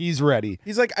 he's ready.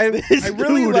 He's like, I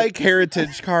really like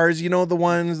heritage cars. The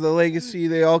ones, the Legacy,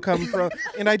 they all come from,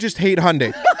 and I just hate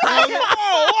Hyundai.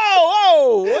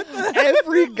 Whoa! What the heck?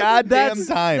 Every goddamn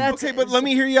time. Okay, but let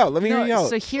me hear you out.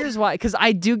 So here's why, because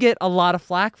I do get a lot of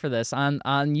flack for this on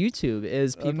YouTube.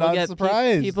 Is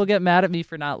people get mad at me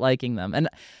for not liking them, and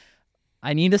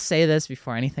I need to say this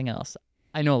before anything else.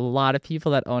 I know a lot of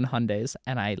people that own Hyundais,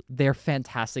 and they're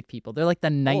fantastic people. They're like the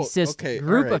nicest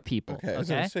group of people. Okay, I was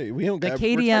gonna say, we're KTM,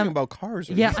 talking about cars.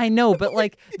 Yeah, I know, but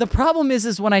like the problem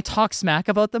is when I talk smack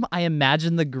about them, I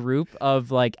imagine the group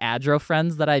of like Adro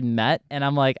friends that I met, and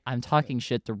I'm like, I'm talking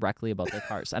shit directly about their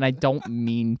cars, and I don't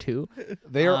mean to.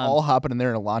 They are all hopping in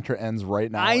there in Elantra ends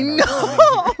right now. I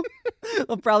know.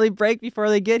 They'll probably break before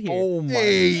they get here. Oh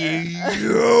my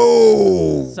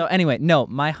God. So anyway, no,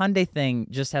 my Hyundai thing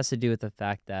just has to do with the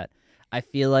fact that I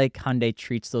feel like Hyundai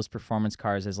treats those performance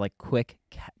cars as like quick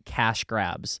cash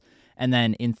grabs. And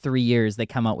then in 3 years, they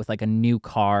come out with like a new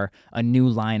car, a new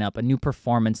lineup, a new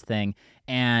performance thing.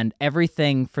 And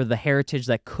everything for the heritage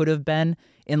that could have been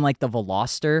in like the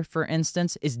Veloster, for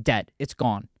instance, is dead. It's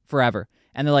gone forever.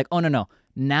 And they're like, oh, no.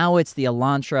 Now it's the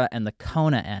Elantra and the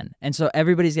Kona N. And so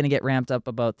everybody's going to get ramped up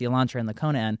about the Elantra and the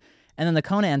Kona N. And then the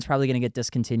Kona N's probably going to get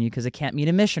discontinued because it can't meet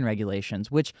emission regulations,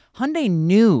 which Hyundai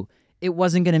knew it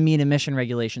wasn't going to meet emission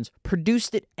regulations,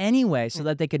 produced it anyway so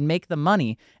that they could make the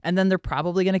money, and then they're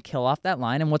probably going to kill off that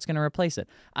line, and what's going to replace it?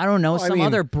 I don't know,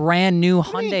 other brand new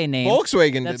Hyundai name.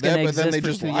 Volkswagen did that's that, gonna but then they exist for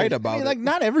just 2 lied years. about like it.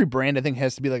 not every brand I think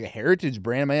has to be like a heritage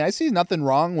brand. I mean, I see nothing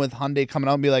wrong with Hyundai coming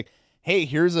out and be like, hey,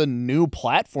 here's a new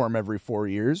platform every 4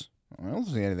 years. I don't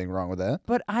see anything wrong with that.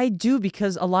 But I do,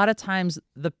 because a lot of times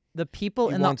the people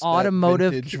He in the wants that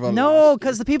automotive vintage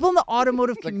because the people in the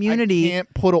automotive Like, community. I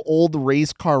can't put an old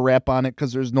race car wrap on it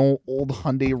because there's no old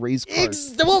Hyundai race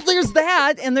cars. Well, there's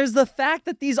that, and there's the fact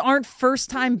that these aren't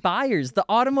first-time buyers. The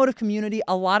automotive community,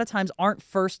 a lot of times, aren't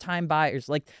first-time buyers.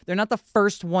 Like, they're not the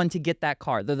first one to get that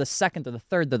car. They're the second, they're the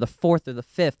third, they're the fourth, they're the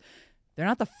fifth. They're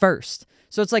not the first.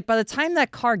 So it's like by the time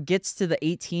that car gets to the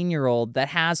 18-year-old that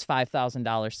has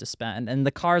 $5,000 to spend, and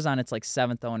the car's on its like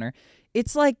seventh owner,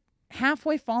 it's like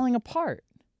halfway falling apart.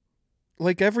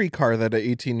 Like every car that an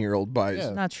 18-year-old buys. Yeah.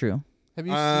 Not true. Have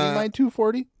you seen my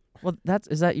 240? Well,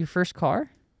 is that your first car?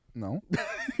 No.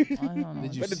 I don't know.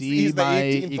 Did you But see he's the my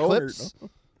 18th owner, Eclipse?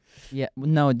 Yeah,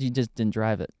 no, you just didn't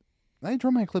drive it. I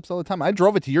drove my Eclipse all the time. I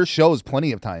drove it to your shows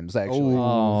plenty of times, actually.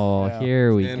 Oh, Yeah.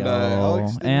 here we And go.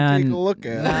 Alex didn't and take a look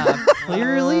at it. nah,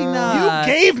 clearly not.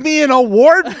 You gave me an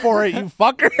award for it, you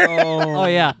fucker. Oh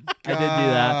yeah, I did do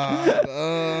that.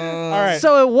 All right.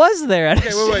 So it was there. At a Okay,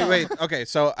 show. wait. Okay,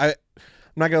 so I'm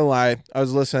not gonna lie. I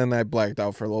was listening and I blacked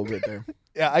out for a little bit there.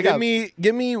 Yeah, I give got me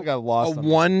I got a lost. on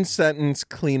that. 1-sentence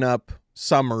cleanup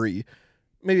summary,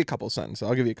 maybe a couple sentences.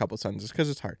 I'll give you a couple sentences because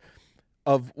it's hard,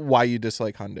 of why you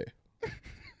dislike Hyundai.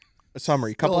 A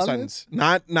summary, couple on it? sentences.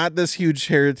 Not this huge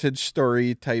heritage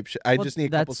story type shit. I Well, just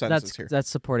need a couple sentences here. That's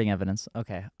supporting evidence.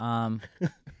 Okay.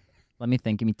 Let me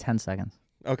think. Give me 10 seconds.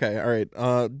 Okay, all right.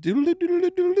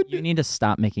 Doodle-doo-doodle-doo-doodle-doo. You need to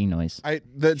stop making noise.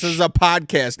 This is a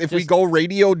podcast. If we Just- go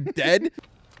radio dead,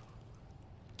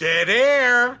 dead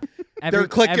air. They're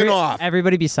clicking off.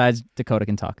 Everybody besides Dakota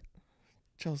can talk.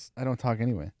 Just I don't talk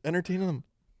anyway. entertain them.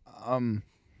 Um,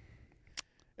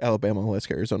 Alabama,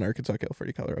 Alaska, Arizona, Arkansas,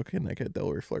 California, Colorado, Connecticut,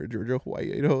 Delaware, Florida, Georgia,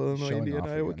 Hawaii, Idaho, Illinois, Showing Indiana, off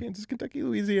Iowa, again. Kansas, Kentucky,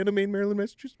 Louisiana, Maine, Maryland,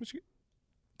 Massachusetts, Michigan.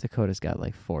 Dakota's got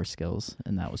like 4 skills,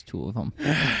 and that was 2 of them.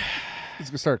 he's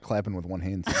gonna start clapping with one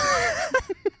hand.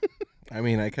 I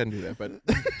mean, I can do that, but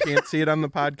you can't see it on the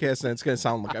podcast, and it's going to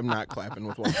sound like I'm not clapping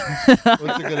with one. What's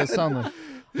it gonna sound like?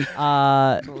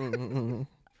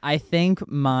 I think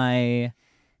my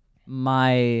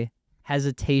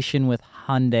hesitation with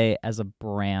Hyundai as a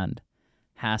brand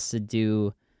has to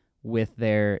do with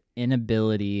their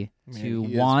inability Man, to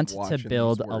he is want to watching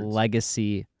build these a words.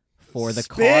 legacy for the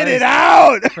Spit it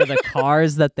cars out. for the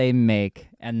cars that they make,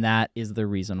 and that is the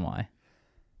reason why.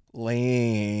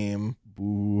 Lame.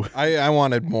 Boo. I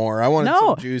wanted more. I wanted No,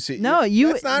 some juicy. no, you-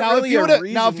 That's not Now, really if you a would've-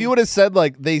 reason. now, if you would have said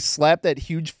like they slapped that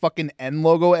huge fucking N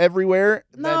logo everywhere,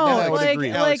 then No, I would like-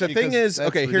 agree. like- the thing Because is, that's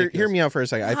okay, hear ridiculous. me out for a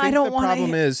second. I I think don't the wanna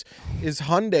problem is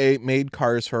Hyundai made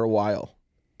cars for a while,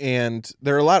 and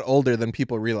they're a lot older than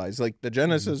people realize. Like the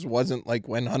Genesis wasn't like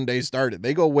when Hyundai started;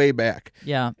 they go way back,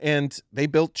 Yeah, and they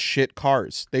built shit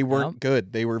cars. They weren't Yep.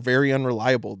 good. They were very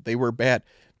unreliable. They were bad.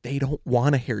 They don't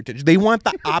want a heritage. They want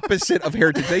the opposite of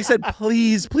heritage. They said,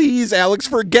 please, please, Alex,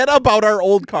 forget about our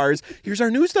old cars. Here's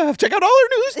our new stuff. Check out all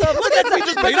our new stuff. Look at we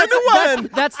just made a new one.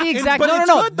 that's the exact. but No, it's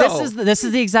no. good, though. This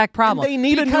is the exact problem. they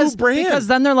need a new brand. because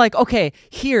then they're like, okay,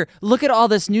 here, look at all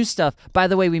this new stuff. By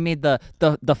the way, we made the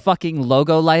fucking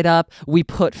logo light up. We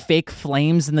put fake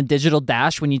flames in the digital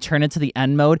dash when you turn it to the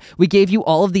N mode. We gave you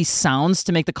all of these sounds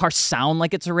to make the car sound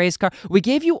like it's a race car. We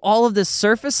gave you all of this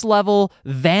surface level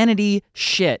vanity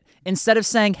shit. Instead of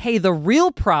saying, hey, the real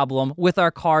problem with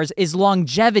our cars is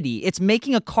longevity. It's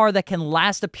making a car that can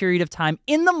last a period of time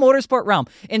in the motorsport realm.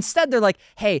 Instead, they're like,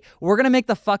 hey, we're going to make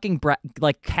the fucking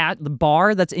the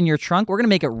bar that's in your trunk, we're going to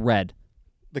make it red.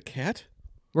 The cat?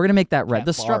 We're going to make that red. Cat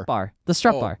The strut bar. The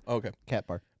strut bar. Okay. Cat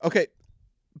bar. Okay.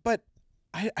 But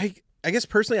I guess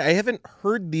personally, I haven't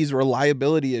heard these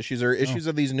reliability issues or issues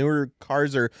of these newer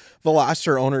cars or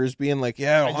Veloster owners being like,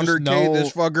 yeah, I just 100K, know-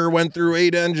 this fucker went through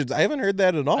 8 engines. I haven't heard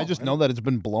that at all. I just know that it's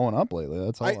been blowing up lately.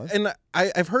 That's all.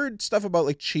 I've heard stuff about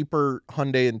like cheaper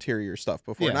Hyundai interior stuff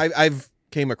before, Yeah. and I've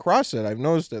came across it. I've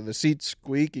noticed it. The seats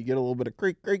squeak. You get a little bit of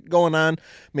creak going on.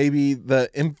 Maybe the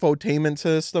infotainment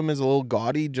system is a little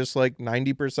gaudy, just like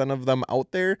 90% of them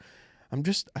out there. I'm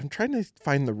trying to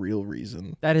find the real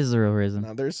reason. That is the real reason.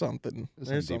 No, there's something.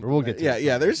 There's something. We'll get to yeah, it.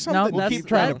 yeah. There's No, something. We'll that's, keep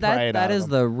trying to that, pry it that out is of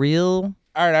the real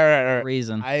all right.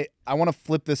 reason. I want to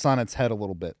flip this on its head a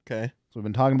little bit. Okay. So we've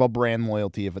been talking about brand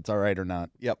loyalty, if it's all right or not.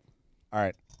 Yep. All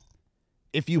right.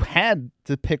 If you had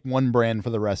to pick one brand for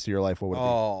the rest of your life, what would it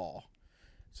Oh,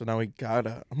 so now we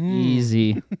gotta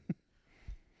Easy.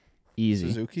 Easy.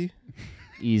 Suzuki.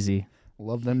 Easy. be?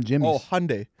 Love them Jimmies. Oh,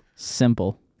 Hyundai.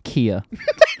 Simple. Kia.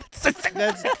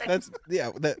 That's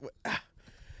yeah. That.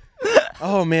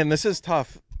 Oh man, this is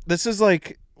tough. This is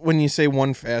like when you say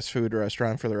one fast food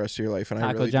restaurant for the rest of your life, and I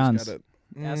Taco really John's. just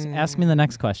gotta. Ask me the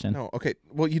next question. No, okay.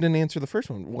 Well, you didn't answer the first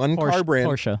one. One Porsche, car brand.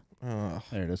 Porsche. Oh.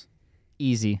 There it is.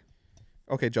 Easy.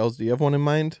 Okay, Giles, do you have one in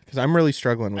mind? Because I'm really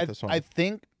struggling with this one. I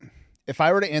think if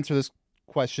I were to answer this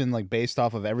question like based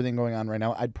off of everything going on right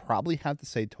now, I'd probably have to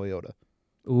say Toyota.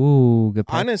 Ooh, good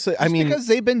pick. Honestly, I Just mean, because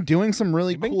they've been doing some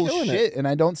really They've been cool killing shit, and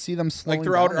I don't see them slowing like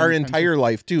throughout down our anytime entire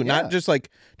life too, Yeah. not just like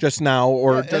just now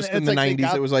or Yeah, just and in the it's like they 90s.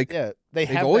 got- It was like yeah, they've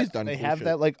have always that, done They cool have shit.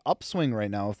 that like upswing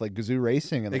right now with like Gazoo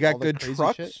Racing, and they like, got all the good crazy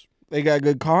trucks. shit. They got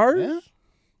good cars. Yeah.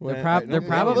 Well, They're prob- I- they're They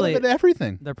got a probably- little bit of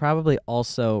everything. They're probably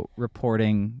also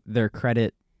reporting their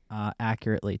credit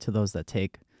accurately to those that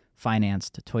take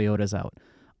financed Toyotas out.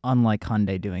 Unlike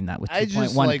Hyundai doing that with I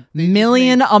just, 2.1 like, they just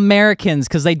million make- Americans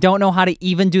because they don't know how to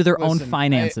even do their own Listen,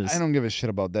 finances. I don't give a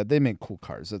shit about that. They make cool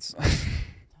cars. That's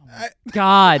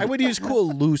God. I would use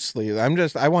cool loosely.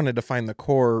 I wanted to find the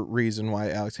core reason why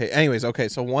Alex hate. Anyways, okay,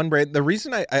 so one brand. The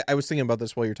reason I was thinking about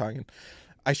this while you're talking,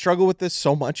 I struggle with this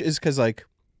so much is because like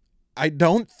I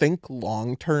don't think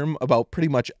long term about pretty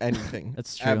much anything.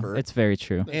 That's true. Ever. It's very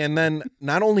true. And then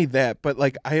not only that, but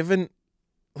like I haven't.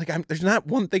 Like there's not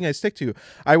one thing I stick to.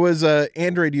 I was a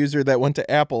Android user that went to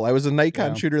Apple. I was a Nikon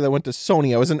Yeah. shooter that went to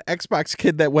Sony. I was an Xbox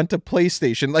kid that went to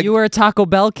PlayStation. Like You were a Taco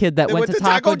Bell kid that went to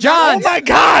Taco John's. Oh my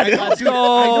god! Let's Dude, I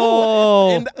know. go.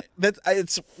 And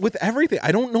it's with everything.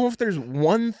 I don't know if there's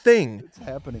one thing it's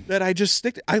happening. that I just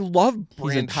stick to. I love He's a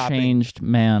brand hopping. changed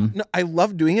man. No, I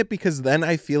love doing it because then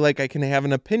I feel like I can have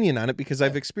an opinion on it because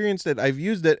I've experienced it, I've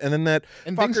used it, and then that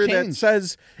And things fucker that change.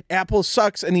 says Apple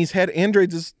sucks and he's had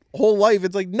Androids his whole life.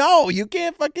 It's like, no, you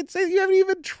can't fucking say you haven't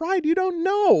even tried. You don't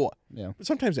know. Yeah.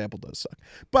 Sometimes Apple does suck.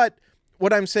 But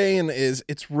what I'm saying is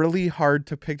it's really hard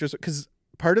to picture because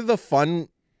part of the fun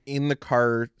in the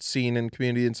car scene and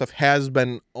community and stuff has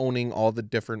been owning all the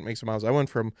different makes and models. I went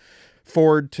from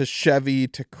Ford to Chevy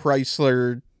to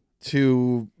Chrysler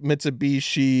to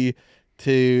Mitsubishi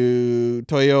to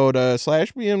Toyota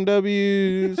 /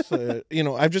 BMWs.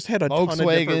 I've just had a ton of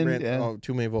Volkswagen, different brands. yeah. Oh,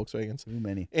 too many Volkswagens. Too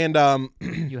many. And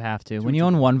You have to. When you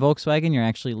own one Volkswagen, you're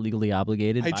actually legally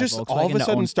obligated. I by just Volkswagen all of a to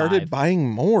sudden own started 5. buying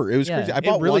more. It was Yeah. crazy. I It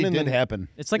bought really one and did then happen.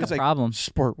 It's like It was a like problem.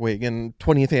 Sportwagen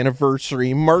 20th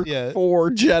anniversary Mark Yeah.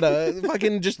 IV Jetta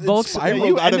fucking just spiraled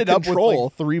you out of ended up with control.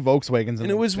 like 3 Volkswagens,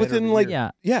 And it was better within, of a like,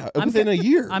 year. Yeah. within a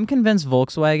year. I'm convinced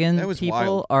Volkswagen That was people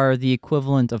wild. are the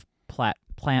equivalent of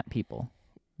plant people.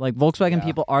 Like Volkswagen Yeah.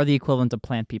 people are the equivalent of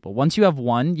plant people. Once you have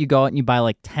one, you go out and you buy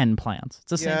like 10 plants.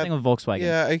 It's the same Yeah. thing with Volkswagen.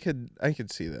 Yeah, I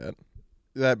could see that.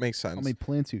 That makes sense. How many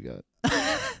plants you got?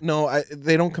 No,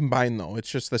 they don't combine though. It's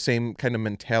just the same kind of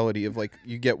mentality of like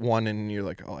you get one and you're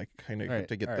like, oh, I kind of All have right,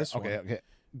 to get all right, this okay, one. Okay,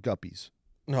 Guppies.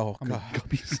 No, How many God,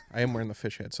 Guppies? I am wearing the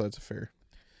fish hat, so that's fair.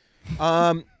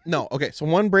 No, okay. So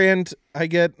one brand I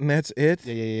get, and that's it.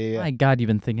 Yeah. My God, you've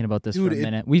been thinking about this Dude, for a it-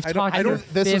 minute. We've I don't- talked I for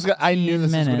don't- This is. I knew 15 this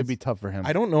was going to minutes. be tough for him.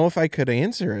 I don't know if I could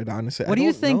answer it honestly. What do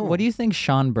you think? What do you think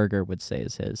Sean Berger would say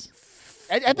is his?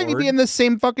 I think he'd Ford? be in the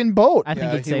same fucking boat. I think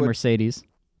Yeah, he'd he say would- Mercedes.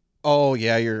 Oh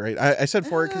yeah, you're right. I said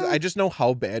Ford because I just know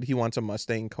how bad he wants a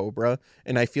Mustang Cobra,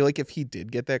 and I feel like if he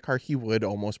did get that car, he would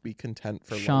almost be content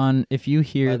for life. Sean, if you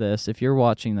hear But- this, if you're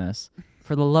watching this,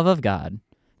 for the love of God,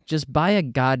 just buy a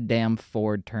goddamn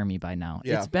Ford Termi by now.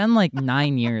 Yeah. It's been like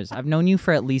 9 years. I've known you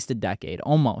for at least a decade,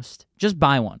 almost. Just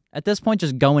buy one. At this point,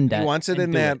 just go in debt. He wants it and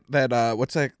in do that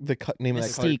what's that the name of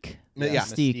that car? Mystique. Yeah,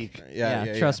 Mystique.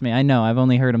 Yeah, Trust me, I know. I've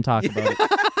only heard him talk about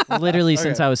it literally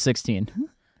since Okay. I was 16.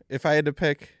 If I had to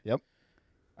pick, Yep.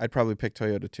 I'd probably pick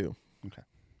Toyota too.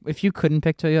 If you couldn't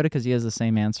pick Toyota because he has the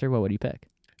same answer, what would you pick?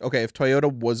 Okay, if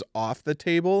Toyota was off the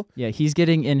table, Yeah, he's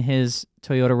getting in his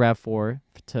Toyota RAV4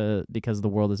 because the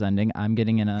world is ending. I'm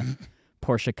getting in a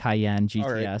Porsche Cayenne GTS.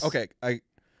 all right. Okay,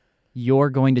 You're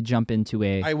going to jump into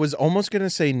a I was almost gonna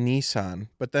say Nissan,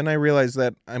 but then I realized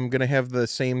that I'm gonna have the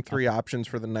same 3 options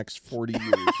for the next 40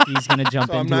 years. he's going to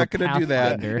jump So I'm into not a gonna do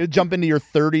that. Pathfinder. You jump into your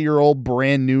 30-year-old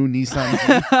brand new Nissan.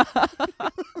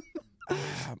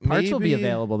 Parts will be Maybe-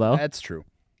 available though. That's true.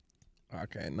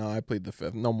 Okay, no, I plead the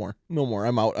fifth. No more.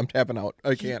 I'm out. I'm tapping out.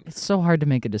 I can't. It's so hard to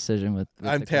make a decision with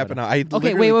I'm Dakota. tapping out. I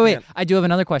Okay, literally wait. can't. I do have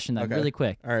another question then, Okay. really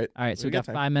quick. All right. All right, so we We got got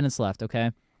time. 5 minutes left,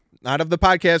 okay? Not of the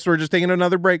podcast. We're just taking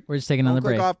another break. We're just taking Don't another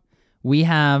click break. off. We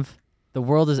have the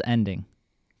world is ending.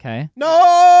 Okay?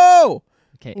 No.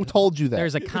 Okay. Who told you that?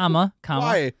 There's a comma.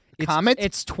 Why? It's, Comet?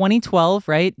 It's 2012,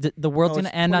 right? The world's No, going to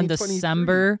it's end on 2023.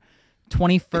 December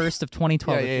 21st of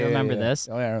 2012. Yeah, if you yeah, remember yeah. this.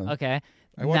 Oh yeah. Okay.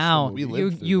 I watched the Now movie. We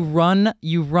lived through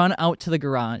you run out to the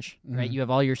garage, right?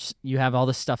 Mhm. You have all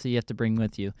the stuff that you have to bring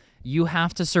with you. You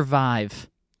have to survive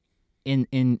in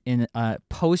a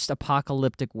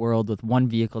post-apocalyptic world with one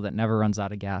vehicle that never runs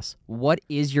out of gas. What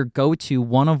is your go-to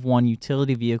one-of-one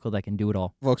utility vehicle that can do it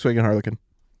all? Volkswagen Harlequin.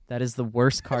 That is the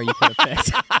worst car you could have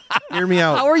picked. Hear me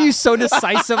out. How are you so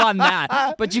decisive on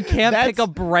that? But you can't pick a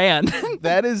brand.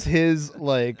 That is his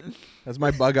That's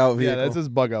my bug out vehicle. Yeah, that's his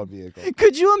bug out vehicle.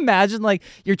 Could you imagine, like,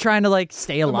 you're trying to, like,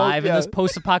 stay alive in yeah. this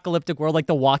post-apocalyptic world, like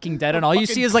The Walking Dead, and all you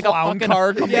see is, like, a clown fucking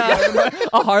car coming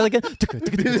a Harlequin.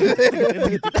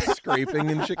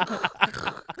 Scraping and shit.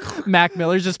 Mac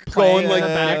Miller's just Going playing like in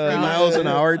the 50 background. miles an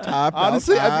hour top.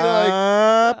 Honestly, out, I'd be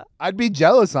top. I'd be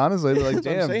jealous, honestly. Like, what I'm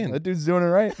damn, saying. that dude's doing it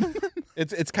right.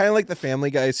 It's kind of like the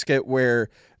Family Guy skit where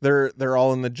they're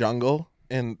all in the jungle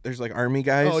and there's like army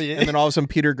guys. Oh, yeah. And then all of a sudden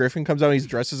Peter Griffin comes out and he's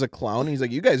dressed as a clown. He's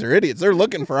like, "You guys are idiots. They're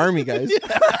looking for army guys."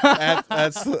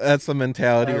 That's the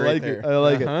mentality I right like there. it. I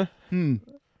like it. Uh-huh.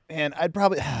 And I'd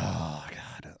probably, oh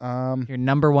god, Your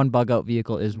number one bug-out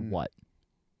vehicle is what?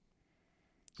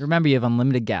 Remember, you have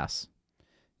unlimited gas.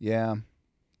 yeah.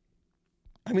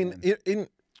 I mean,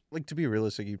 like to be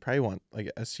realistic, you probably want like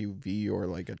an SUV or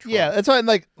like a truck. Yeah, that's why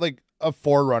like a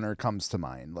 4Runner comes to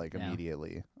mind like Yeah.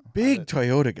 immediately. Big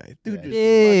Toyota guy, dude. Yeah. Just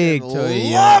Big fucking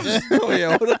Toyota. loves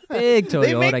Toyota. Big Toyota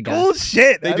They make guy. cool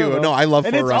shit. They I don't do. know. No, I love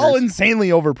and it's all 4Runners. insanely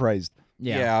overpriced.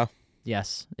 Yeah.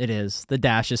 Yes, it is. The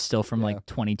Dash is still from Yeah. like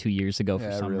 22 years ago for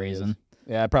Yeah, it some really reason. is.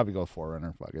 Yeah, I'd probably go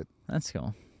 4Runner. Fuck it. That's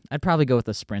cool. I'd probably go with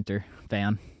a Sprinter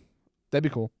van. That'd be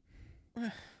cool. Like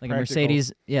a Practical.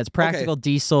 Mercedes. Yeah, it's practical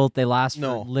diesel. They last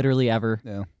No. for literally ever.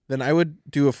 Yeah. Then I would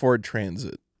do a Ford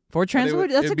Transit. Ford But it Transit, would-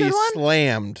 that's a it'd good be one.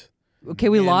 Slammed. Okay,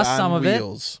 we and lost on some of it.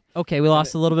 wheels. Okay, we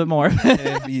lost a little bit more. And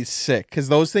it'd be sick because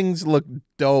those things look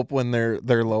dope when they're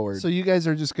lowered. So you guys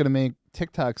are just gonna make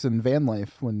TikToks in van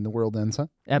life when the world ends, huh?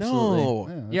 Absolutely. No.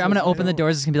 Yeah, Yeah, I'm gonna open the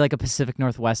doors. It's gonna be like a Pacific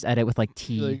Northwest edit with like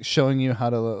tea. Like showing you how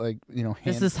to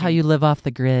This is how you live off the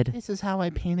grid. This is how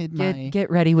I painted my. Get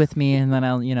ready with me, and then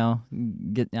I'll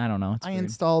get. I don't know. It's I weird.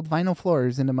 installed vinyl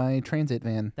floors into my transit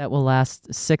van. That will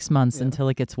last 6 months Yeah. until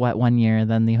it gets wet 1 year.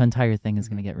 Then the entire thing is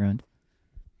gonna get ruined.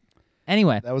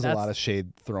 Anyway, That was a that's- lot of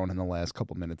shade thrown in the last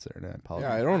couple minutes there. And I apologize.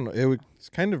 Yeah, I don't know. It's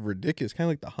kind of ridiculous. Kind of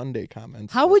like the Hyundai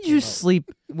comments. How that would you came out.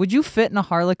 sleep? Would you fit in a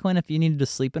Harlequin if you needed to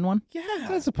sleep in one? Yeah.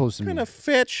 That's supposed to What mean. kind of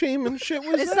fat shaming shit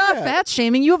was It's that? not fat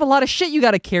shaming. You have a lot of shit you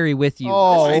got to carry with you.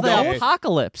 Oh, This is the okay.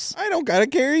 apocalypse. I don't gotta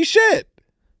carry shit.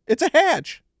 It's a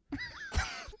hatch.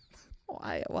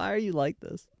 Why are you like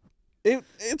this?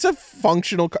 It's a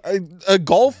functional car. A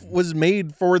Golf was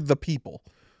made for the people.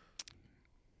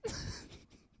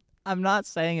 I'm not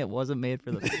saying it wasn't made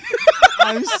for the people.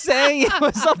 I'm saying it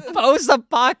was a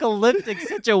post-apocalyptic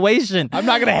situation. I'm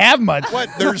not gonna have much. What?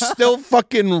 There's still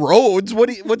fucking roads.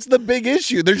 What's the big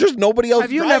issue? There's just nobody else.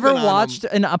 Have you driving never on 'em. watched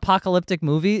an apocalyptic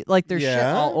movie? Like there's shit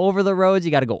Yeah. all over the roads.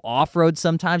 You got to go off road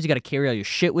sometimes. You got to carry all your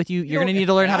shit with you. You're gonna don't need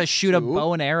to learn how to have shoot a to.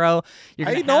 bow and arrow. You're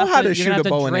I gonna know have how to you're shoot gonna have a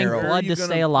bow to and drink arrow. blood to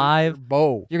stay alive.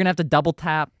 Bow. You're gonna have to double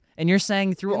tap. And you're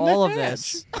saying through In the all of hatch.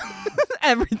 this,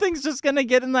 everything's just gonna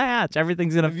get in the hatch.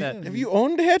 Everything's gonna fit. Have you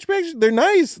owned hatchbacks? They're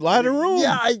nice. A lot of room.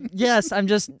 Yes, I'm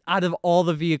just out of all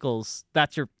the vehicles.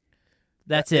 That's it.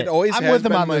 It always I'm has with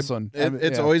him been on my- this one.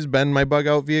 It's Yeah. always been my bug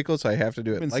out vehicle, so I have to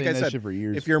do I've it. been Like saying I that said, shit for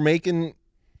years. if you're making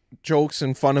jokes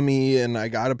in fun of me and I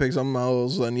gotta pick something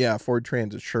else, then yeah, Ford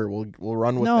Transit, sure, we'll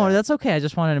run with No, that. that's okay. I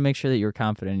just wanted to make sure that you were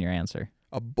confident in your answer.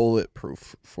 A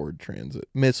bulletproof Ford Transit,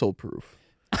 missile proof.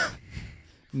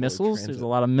 Missiles? Transit. There's a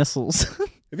lot of missiles.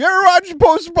 If you ever watch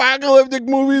post-apocalyptic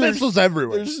movies, missiles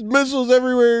everywhere. there's missiles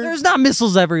everywhere. There's not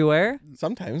missiles everywhere.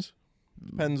 Sometimes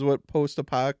depends what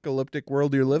post-apocalyptic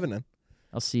world you're living in.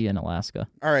 I'll see you in Alaska.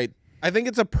 All right, I think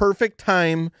it's a perfect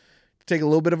time to take a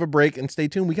little bit of a break and stay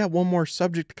tuned. We got one more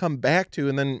subject to come back to,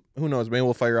 and then who knows? Maybe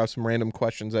we'll fire off some random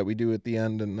questions that we do at the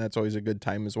end, and that's always a good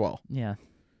time as well. Yeah.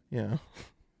 Yeah,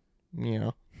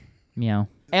 yeah. Meow.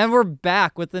 And we're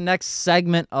back with the next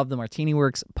segment of the Martini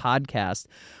Works podcast.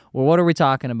 Well, what are we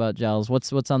talking about, Gels?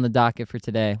 What's on the docket for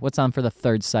today? What's on for the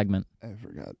third segment? I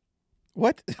forgot.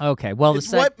 What? Okay, well,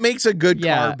 It's what makes a good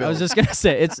yeah, car build. I was just gonna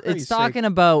say it's Christ's talking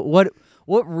about what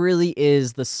really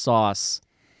is the sauce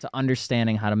to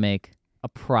understanding how to make a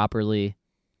properly.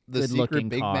 The Good-looking secret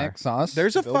Big car. Mac sauce.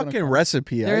 There's a Building fucking car?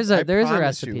 recipe. There's I a promise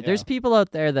recipe. you. There's people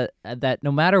out there that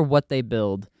no matter what they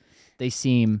build, they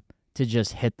seem to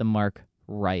just hit the mark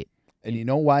right. And you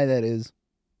know why that is?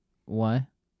 Why?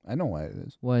 I know why it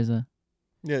is. Why is that?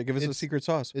 Yeah, give us a secret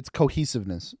sauce. It's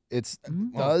cohesiveness. It's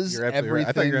Well, does you're absolutely right. everything.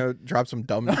 I thought you were gonna drop some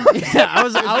dumb. Yeah, I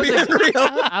was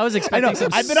I expecting know.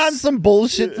 some. I've been on some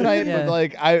bullshit tonight, Yeah. but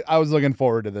like I was looking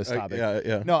forward to this topic.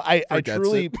 yeah. No, I Forgets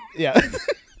truly it. yeah.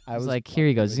 I was like, here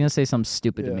he goes. He's gonna say something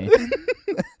stupid to me.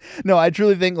 No, I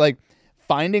truly think like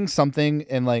finding something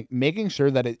and like making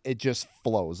sure that it just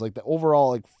flows. Like the overall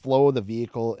like flow of the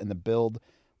vehicle and the build,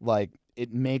 like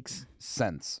it makes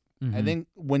sense. I think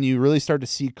when you really start to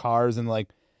see cars and like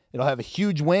it'll have a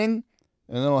huge wing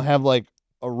and then it'll have like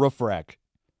a roof rack.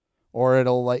 Or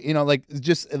it'll like, you know, like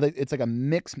it's like a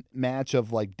mix match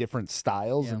of like different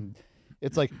styles. Yeah. And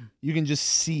it's like you can just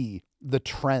see the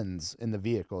trends in the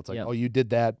vehicle. It's like, Yep. oh, you did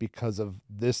that because of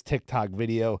this TikTok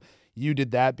video. You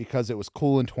did that because it was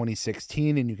cool in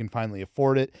 2016 and you can finally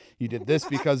afford it. You did this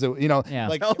because it, you know, Yeah.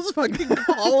 like Kel's fucking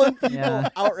calling people Yeah.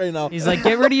 out right now. He's like,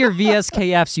 get rid of your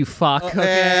VSKFs, you fuck. Okay.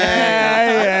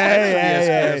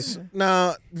 VSKFs.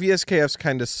 No, VSKFs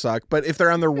kind of suck, but if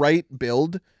they're on the right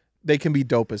build, they can be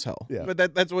dope as hell. Yeah.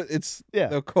 But that's what it's. Yeah.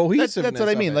 The cohesiveness. That's what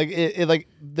I mean. Like it like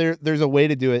there's a way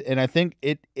to do it, and I think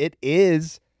it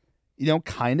is, you know,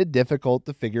 kind of difficult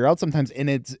to figure out sometimes, and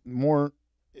it's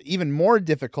even more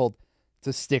difficult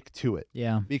to stick to it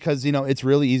Yeah. because you know it's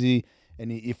really easy,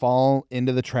 and you fall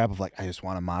into the trap of like, I just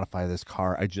want to modify this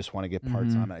car, I just want to get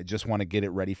parts on it, I just want to get it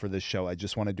ready for this show, I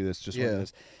just want to do this, just want to do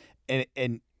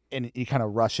this, and you kind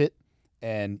of rush it.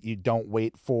 And you don't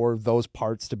wait for those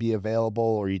parts to be available,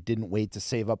 or you didn't wait to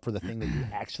save up for the thing that you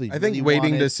actually. I think really waiting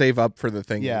wanted. to save up for the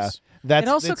thing Yeah. is. That's It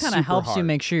also that's kind of super helps you hard.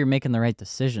 make sure you're making the right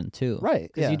decision too, Right,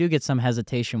 Because yeah. you do get some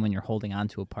hesitation when you're holding on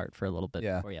to a part for a little bit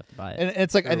Yeah. before you have to buy it. And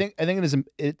it's like I think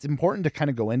it's important to kind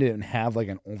of go into it and have like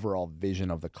an overall vision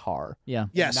of the car. Yeah.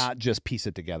 Yes. Not just piece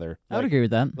it together. I would Like- agree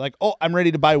with that. Like, oh, I'm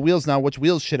ready to buy wheels now. Which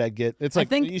wheels should I get? It's I like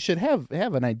think- you should have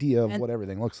an idea of And- what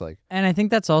everything looks like. And I think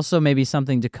that's also maybe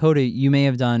something, Dakota, you may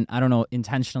have done, I don't know,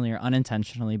 intentionally or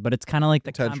unintentionally, but it's kind of like the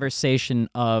Intentional. conversation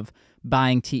of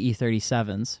buying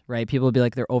TE37s, right? People will be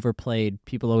like, they're overplayed.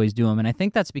 People always do them. And I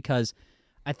think that's because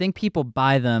I think people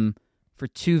buy them for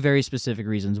two very specific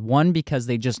reasons. One, because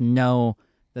they just know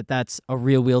that that's a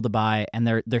real wheel to buy and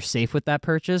they're safe with that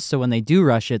purchase. So when they do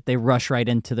rush it, they rush right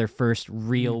into their first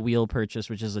real wheel purchase,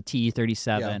 which is a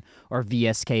TE37 or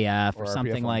VSKF or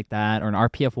something RPF1. like that, or an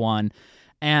RPF1.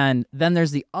 And then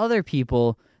there's the other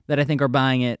people that I think are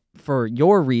buying it for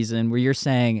your reason, where you're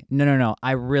saying, no,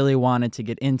 I really wanted to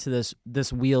get into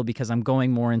this wheel because I'm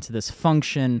going more into this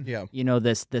function, Yeah. you know,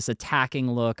 this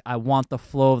attacking look. I want the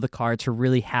flow of the car to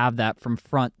really have that from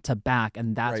front to back,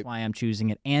 and that's Right. why I'm choosing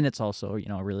it. And it's also, you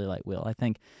know, a really light wheel. I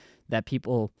think that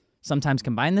people sometimes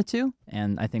combine the two,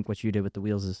 and I think what you did with the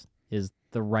wheels is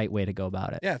the right way to go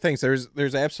about it. Yeah, thanks. There's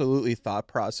absolutely thought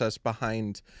process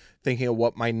behind thinking of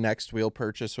what my next wheel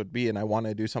purchase would be, and I want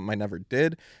to do something I never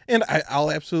did. And I'll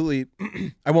absolutely,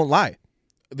 I won't lie.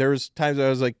 There was times I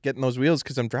was like getting those wheels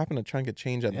because I'm dropping a chunk of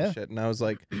change on this shit, and I was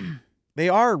like, they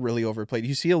are really overplayed.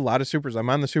 You see a lot of supers. I'm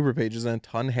on the super pages, and a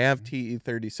ton have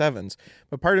TE37s.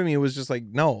 But part of me was just like,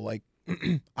 no, like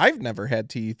I've never had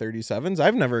TE37s.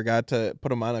 I've never got to put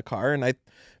them on a car, and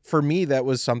for me, that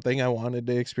was something I wanted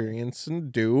to experience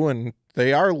and do, and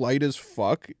they are light as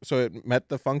fuck, so it met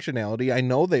the functionality. I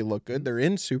know they look good. They're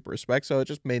in super spec, so it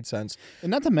just made sense. And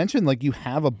not to mention, like you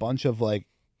have a bunch of like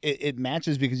it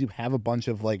matches because you have a bunch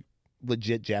of like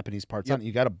legit Japanese parts on it.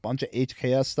 You got a bunch of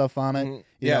HKS stuff on it. you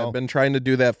Yeah, know. I've been trying to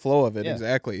do that flow of it, Yeah.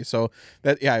 exactly. So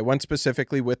I went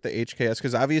specifically with the HKS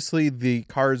because obviously the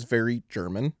car is very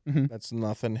German. That's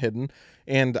nothing hidden.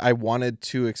 And I wanted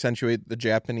to accentuate the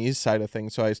Japanese side of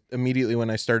things. So I immediately,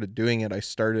 when I started doing it,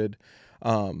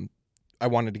 I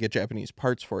wanted to get Japanese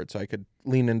parts for it so I could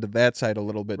lean into that side a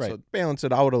little bit, Right. so balance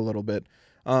it out a little bit.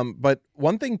 But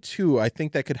one thing too, I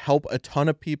think that could help a ton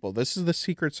of people. This is the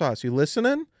secret sauce. You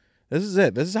listening? This is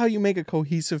it. This is how you make a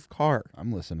cohesive car.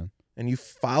 I'm listening. And you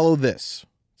follow this.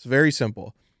 It's very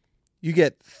simple. You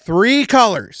get 3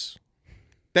 colors.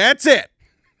 That's it.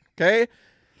 Okay?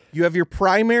 You have your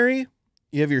primary,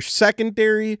 you have your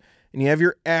secondary, and you have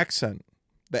your accent.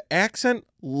 The accent,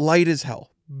 light as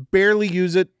hell. Barely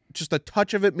use it. Just a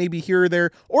touch of it, maybe here or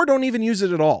there, or don't even use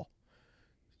it at all.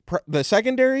 The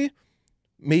secondary,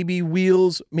 maybe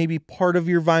wheels, maybe part of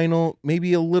your vinyl,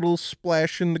 maybe a little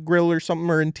splash in the grill or something,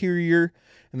 or interior.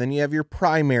 And then you have your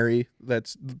primary,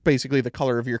 that's basically the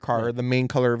color of your car, or the main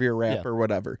color of your wrap, or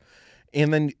whatever.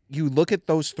 And then you look at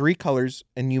those 3 colors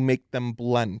and you make them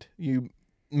blend. You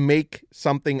make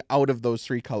something out of those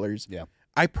 3 colors. Yeah.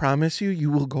 I promise you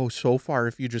will go so far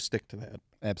if you just stick to that.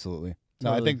 Absolutely.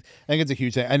 No, Totally. I think it's a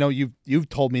huge thing. I know you've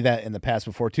told me that in the past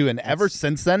before too, and ever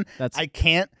since then, that's- I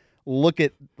can't look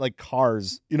at like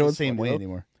cars You know the what's same funny, way though?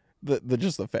 anymore. the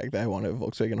just the fact that I wanted a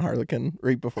Volkswagen Harlequin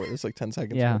right before this, like 10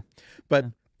 seconds Yeah. ago. But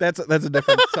that's a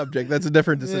different subject. That's a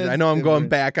different decision. It's I know I'm going different.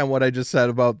 back on what I just said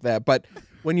about that. But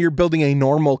when you're building a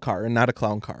normal car and not a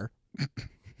clown car,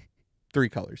 3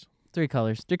 colors. 3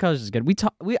 colors. 3 colors is good.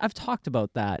 I've talked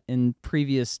about that in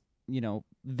previous,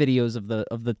 videos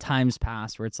of the times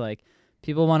past where it's like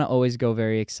people want to always go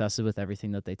very excessive with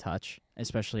everything that they touch,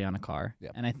 especially on a car.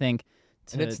 Yep. And I think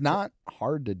And it's not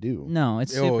hard to do. No,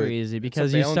 it's Oh, super it- easy it's a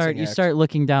because you balancing act. start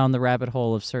looking down the rabbit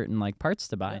hole of certain like parts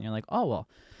to buy, and you're like, oh well,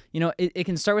 it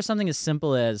can start with something as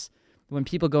simple as when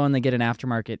people go and they get an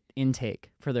aftermarket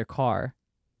intake for their car.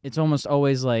 It's almost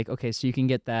always like, okay, so you can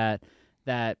get that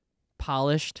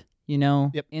polished,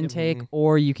 Yep. intake, Mhm.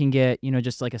 or you can get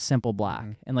just like a simple black,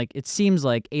 Mhm. and like it seems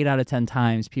like 8 out of 10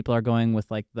 times people are going with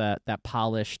like that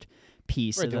polished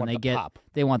piece, Right, and they then want they the get pop.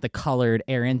 they want the colored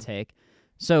air intake.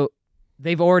 So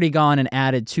they've already gone and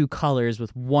added 2 colors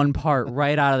with one part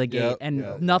right out of the gate, Yep, and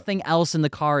yep. nothing else in the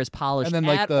car is polished And then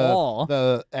like at the all.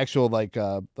 the actual like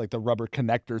the rubber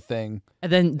connector thing.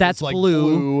 And then that's is, like,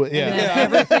 blue. Yeah. And then Yeah.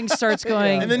 everything starts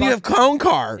going. And then you have clown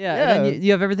car. yeah, Yeah. and then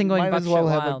you have everything going Might as buckshit well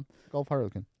have wild. a Golf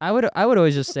Harlequin. I would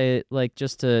always just say, like,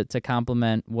 just to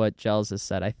complement what Gels has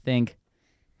said, I think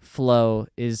flow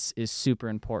is super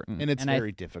important, And it's I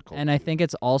very difficult. And I think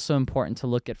it's also important to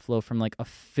look at flow from like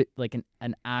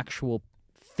an actual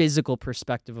physical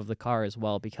perspective of the car as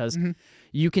well, because Mhm.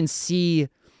 you can see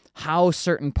how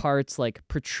certain parts like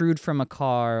protrude from a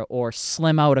car or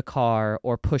slim out a car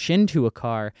or push into a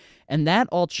car, and that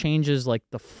all changes like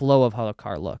the flow of how a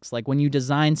car looks. Like when you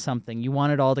design something, you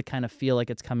want it all to kind of feel like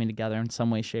it's coming together in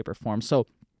some way, shape, or form. So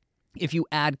if you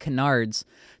add canards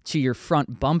to your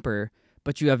front bumper,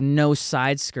 but you have no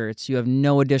side skirts, you have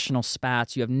no additional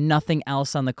spats, you have nothing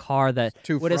else on the car that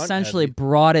Too would front essentially heavy.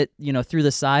 brought it, through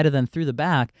the side and then through the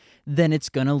back, then it's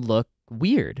gonna look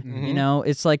weird. Mhm.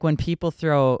 It's like when people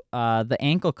throw the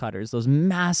ankle cutters, those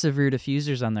massive rear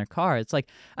diffusers on their car. It's like,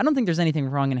 I don't think there's anything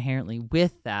wrong inherently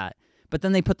with that, but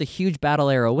then they put the huge battle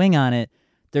arrow wing on it.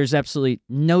 There's absolutely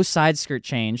no side skirt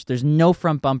change. There's no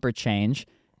front bumper change,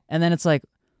 and then it's like,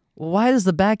 well, why does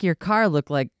the back of your car look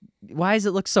like? Why does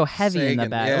it look so heavy in the Sagging,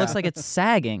 back? It yeah. looks like it's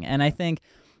sagging, and I think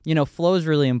flow is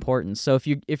really important. So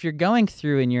if you're going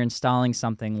through and you're installing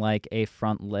something like a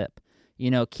front lip,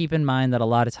 keep in mind that a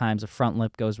lot of times a front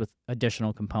lip goes with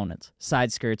additional components: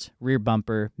 side skirts, rear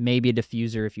bumper, maybe a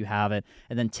diffuser if you have it,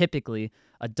 and then typically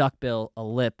a duckbill, a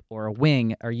lip, or a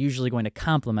wing are usually going to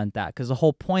complement that, because the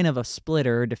whole point of a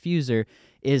splitter or diffuser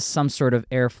is some sort of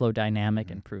airflow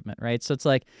dynamic improvement, right? So it's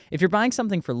like, if you're buying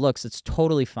something for looks, it's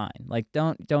totally fine. Like,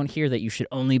 don't hear that you should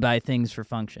only buy things for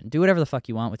function. Do whatever the fuck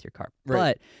you want with your car. Right.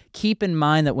 But keep in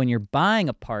mind that when you're buying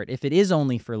a part, if it is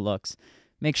only for looks,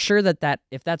 make sure that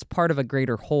if that's part of a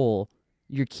greater whole,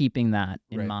 you're keeping that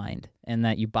in Right. mind, and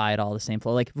that you buy it all the same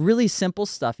flow. Like really simple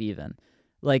stuff even.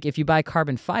 Like if you buy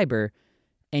carbon fiber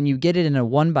and you get it in a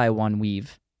 1x1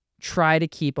 weave, try to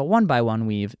keep a 1x1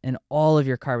 weave in all of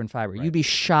your carbon fiber. Right. You'd be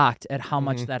shocked at how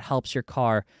much Mhm. that helps your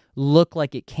car look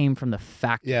like it came from the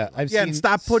factory. Yeah, I've Yeah, seen and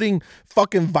stop putting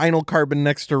fucking vinyl carbon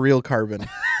next to real carbon.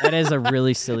 That is a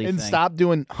really silly and thing. stop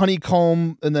doing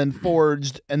honeycomb and then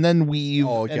forged and then weave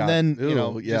Oh, and God. then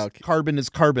Ew, yeah, just okay. carbon is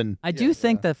carbon. I do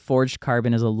think that forged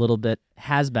carbon has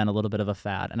been a little bit of a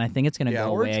fad, and I think it's going to Yeah.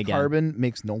 go away Forged again. carbon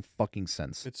makes no fucking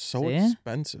sense. It's so See?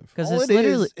 expensive. 'Cause All it's it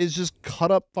literally is just cut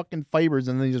up fucking fibers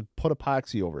and then you just put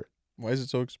epoxy over it. Why is it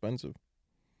so expensive?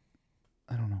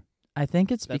 I don't know. I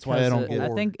think it's That's because why I don't get I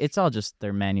it. think it's all just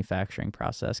their manufacturing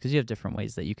process, because you have different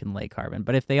ways that you can lay carbon.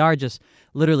 But if they are just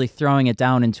literally throwing it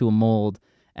down into a mold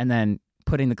and then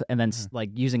putting like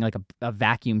using like a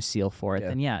vacuum seal for it, Yeah.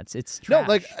 then it's No, trash.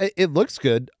 like it looks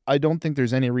good. I don't think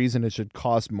there's any reason it should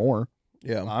cost more.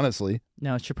 Yeah. Honestly,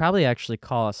 no, it should probably actually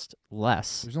cost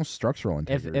less. there's no structural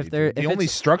integrity. if to there- it. The if only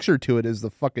it's- structure to it is the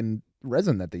fucking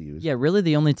resin that they use. Yeah, really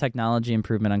the only technology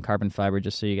improvement on carbon fiber,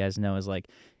 just so you guys know, is like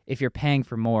if you're paying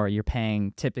for more, you're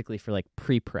paying typically for like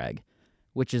pre-preg,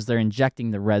 which is they're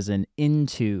injecting the resin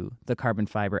into the carbon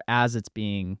fiber as it's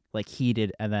being like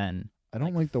heated, and then I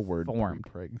don't like the word formed.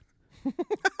 pre-preg.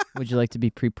 would you like to be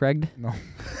pre-pregged? No.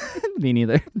 Me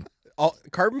neither.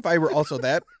 Carbon fiber also,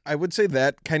 that I would say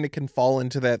that kind of can fall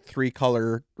into that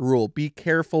 3-color rule. Be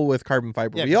careful with carbon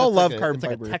fiber. Yeah, We 'cause all it's love like carbon it's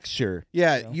like fiber. a texture.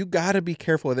 Yeah, you know? you got to be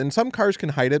careful with it. And some cars can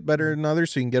hide it better than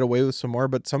others, so you can get away with some more.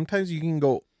 But sometimes you can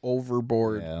go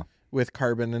overboard Yeah. with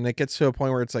carbon, and it gets to a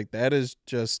point where it's like, that is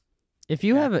just If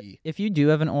you Tacky. if you do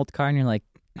have an old car and you're like,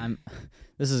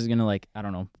 this is gonna like, I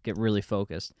don't know, get really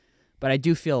focused, but I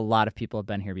do feel a lot of people have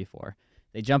been here before.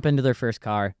 They jump into their first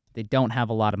car, they don't have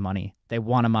a lot of money, they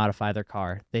want to modify their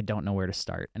car, they don't know where to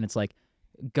start, and it's like,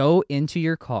 go into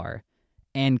your car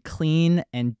and clean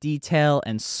and detail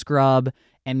and scrub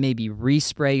and maybe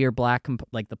respray your black,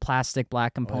 like the plastic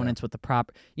black components with the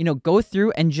proper, go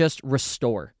through and just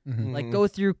restore. Like go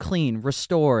through, clean,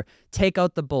 restore, take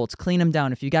out the bolts, clean them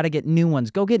down. If you got to get new ones,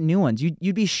 go get new ones.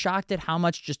 You'd be shocked at how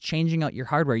much just changing out your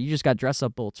hardware. You just got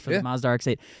dress-up bolts for the Mazda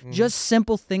RX-8. Just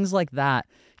simple things like that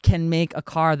can make a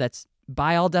car that's,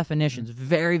 by all definitions,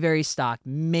 very, very stock,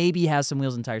 maybe has some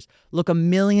wheels and tires, look a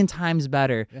million times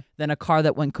better than a car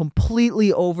that went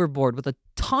completely overboard with a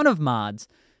ton of mods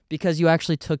because you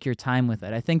actually took your time with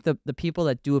it. I think the people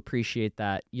that do appreciate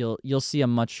that, you'll see a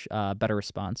much better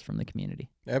response from the community.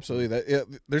 Absolutely.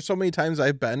 There's so many times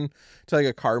I've been to like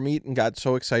a car meet and got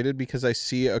so excited because I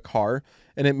see a car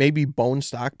and it may be bone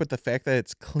stock, but the fact that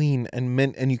it's clean and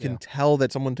mint and you can tell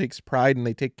that someone takes pride and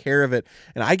they take care of it.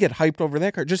 And I get hyped over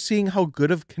that car, just seeing how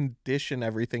good of condition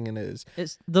everything is.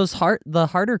 It's the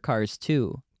harder cars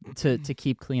too, to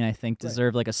keep clean, I think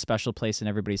deserve like a special place in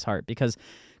everybody's heart, because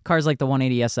cars like the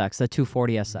 180SX, the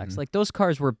 240SX, like those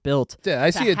cars were built I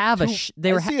see a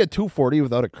 240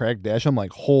 without a cracked dash. I'm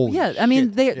like, holy shit. I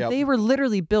mean, they were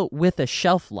literally built with a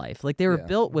shelf life. Like they were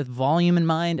built with volume in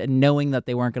mind and knowing that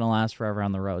they weren't going to last forever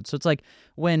on the road. So it's like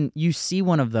when you see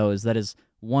one of those that is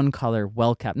one color,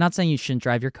 well kept. Not saying you shouldn't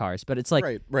drive your cars, but it's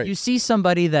like you see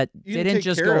somebody that didn't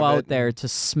just go out there to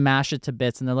smash it to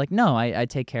bits, and they're like, "No, I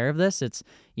take care of this. It's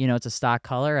it's a stock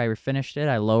color. I refinished it.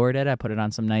 I lowered it. I put it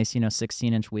on some nice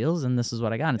 16-inch wheels, and this is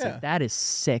what I got." And it's like that is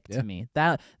sick to me.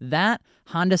 That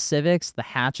Honda Civics, the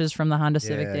hatches from the Honda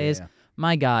Civic days. Yeah.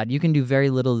 My God, you can do very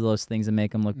little of those things and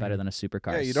make them look better than a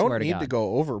supercar. Yeah, you don't need to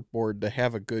go overboard to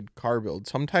have a good car build.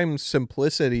 Sometimes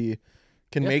simplicity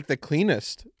can make the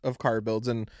cleanest of car builds,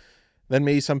 and then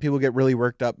maybe some people get really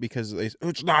worked up because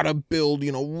it's not a build,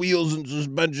 wheels and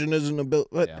suspension isn't a build.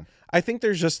 But I think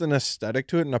there's just an aesthetic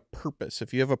to it and a purpose.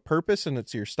 If you have a purpose and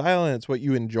it's your style and it's what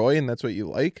you enjoy and that's what you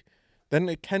like, then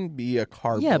it can be a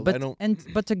car build.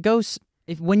 But to go,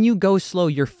 when you go slow,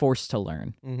 you're forced to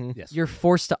learn. Yes. You're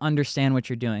forced to understand what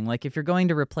you're doing. Like if you're going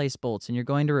to replace bolts and you're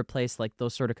going to replace like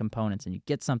those sort of components and you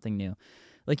get something new,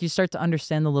 like you start to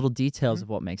understand the little details of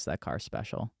what makes that car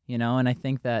special, And I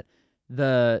think that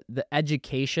the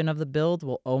education of the build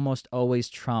will almost always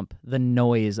trump the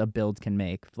noise a build can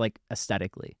make, like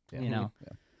aesthetically, Yeah.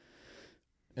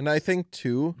 And I think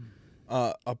too,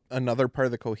 another part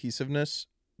of the cohesiveness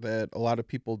that a lot of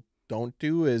people don't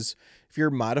do is if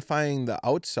you're modifying the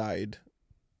outside,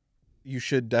 you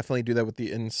should definitely do that with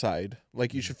the inside.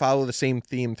 Like you should follow the same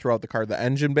theme throughout the car. The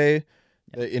engine bay,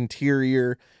 the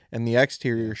interior, and the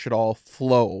exterior should all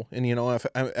flow. And if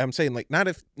I'm saying like not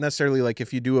if necessarily like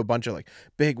if you do a bunch of like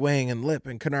big wing and lip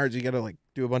and canards, you got to like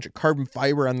do a bunch of carbon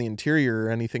fiber on the interior or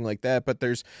anything like that. But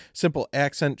there's simple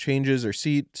accent changes or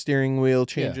steering wheel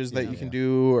changes that you can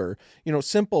do, or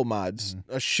simple mods,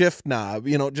 a shift knob,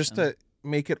 just to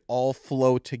make it all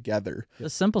flow together. The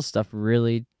simple stuff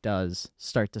really does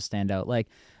start to stand out. Like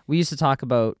we used to talk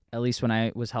about, at least when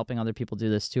I was helping other people do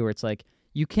this too, where it's like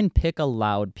you can pick a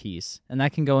loud piece, and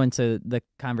that can go into the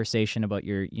conversation about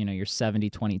your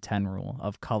 70-20-10 rule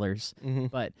of colors.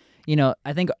 But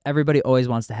I think everybody always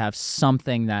wants to have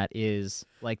something that is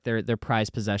like their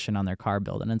prized possession on their car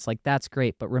build, and it's like that's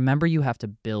great, but remember you have to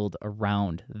build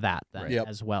around that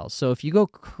as well. So if you go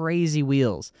crazy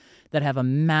wheels that have a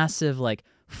massive like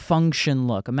function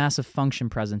look, a massive function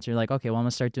presence, you're like, okay, well I'm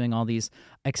gonna start doing all these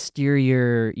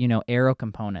exterior aero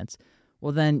components.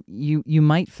 Well, then you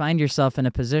might find yourself in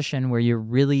a position where you're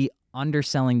really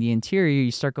underselling the interior.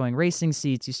 You start going racing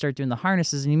seats, you start doing the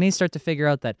harnesses, and you may start to figure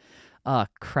out that, oh,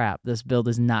 crap, this build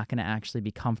is not going to actually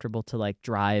be comfortable to like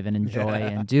drive and enjoy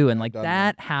and do. And like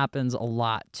that happens a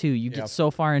lot too. You get so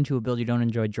far into a build, you don't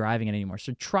enjoy driving it anymore.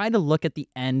 So try to look at the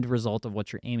end result of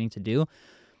what you're aiming to do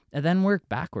and then work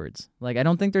backwards. Like, I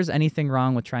don't think there's anything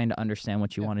wrong with trying to understand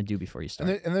what you want to do before you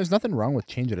start. And there's nothing wrong with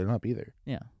changing it up either.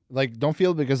 Yeah. Like, don't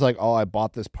feel because, like, oh, I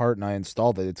bought this part and I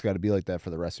installed it, it's got to be like that for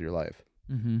the rest of your life.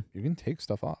 You can take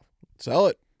stuff off. Sell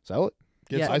it.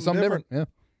 Buy something different. Yeah.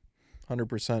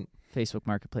 100%. Facebook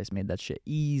Marketplace made that shit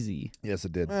easy. Yes,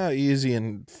 it did. Easy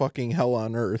and fucking hell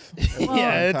on earth.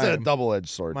 It's a double-edged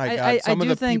sword. My God, some of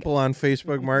the people on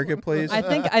Facebook Marketplace.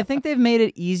 I think they've made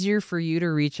it easier for you to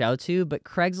reach out to, but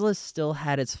Craigslist still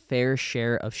had its fair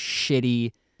share of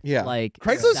shitty. Like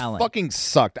Craigslist fucking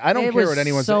sucked. I don't care what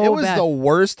anyone says. It was the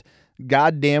worst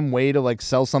goddamn way to like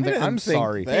sell something. I'm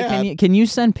sorry. Hey, can you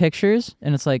send pictures?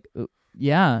 And it's like,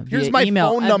 Yeah. Here's via my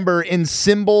email. phone number in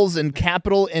symbols and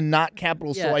capital and not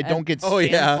capital, Yeah, so I don't get Oh,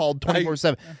 spam yeah. called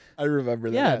 24/7. I remember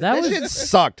that. Yeah, That was shit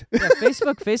sucked. yeah,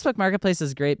 Facebook Marketplace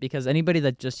is great because anybody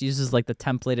that just uses like the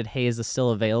templated "Hey, is this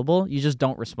still available?" you just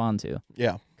don't respond to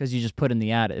Yeah. because you just put in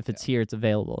the ad if it's here, it's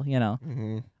available. You know.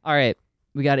 Mm-hmm. All right,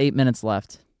 we got 8 minutes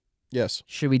left. Yes.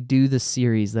 Should we do the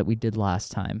series that we did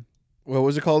last time? What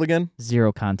was it called again?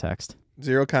 Zero context.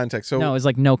 Zero context. So No, it's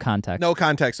like no context. no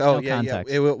context. Oh, No yeah,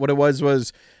 context. yeah. What it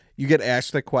was you get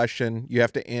asked a question, you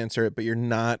have to answer it, but you're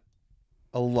not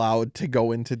allowed to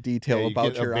go into detail Yeah, you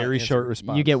about get your a very answer. short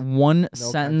response. You get one No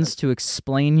sentence context. to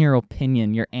explain your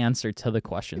opinion, your answer to the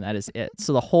question. That is it.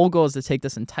 So the whole goal is to take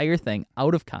this entire thing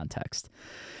out of context,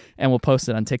 and we'll post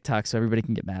it on TikTok so everybody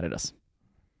can get mad at us.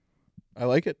 I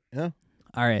like it. Yeah.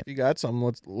 All right. If you got some,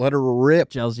 let's let her rip.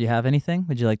 Gels, do you have anything?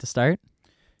 Would you like to start?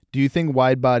 Do you think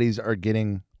wide bodies are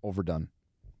getting overdone?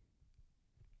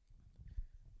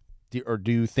 Or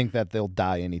do you think that they'll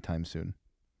die anytime soon?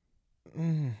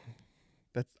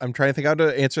 I'm trying to think how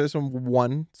to answer this in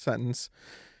one sentence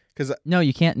because No,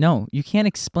 you can't. No, you can't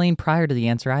explain prior to the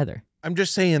answer either. I'm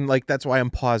just saying, like, that's why I'm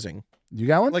pausing. You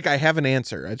got one? Like, I have an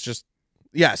answer. It's just,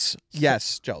 yes,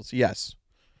 Gels, yes.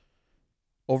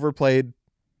 Overplayed,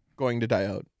 going to die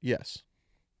out, yes.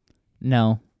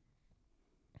 No.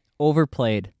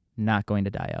 Overplayed, not going to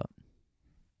die out.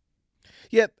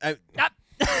 Yeah,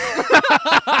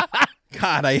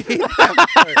 God, I hate that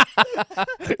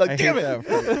part. I Damn hate it.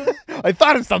 that part. I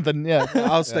thought of something. Yeah.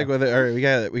 I'll stick with it. All right,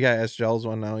 we got to ask Gels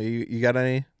one now. You got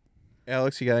any,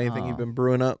 Alex? You got anything you've been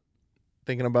brewing up,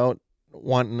 thinking about,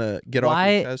 wanting to get off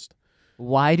your chest?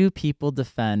 Why do people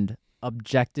defend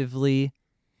objectively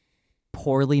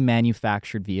poorly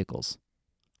manufactured vehicles?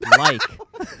 Like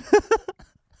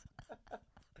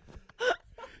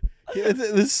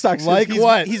This sucks. Like he's,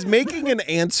 what? He's making an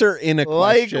answer in a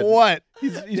Like question. what?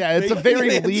 Yeah, it's a making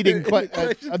very an leading answer in a question.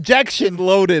 question. Objection.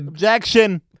 Loaded.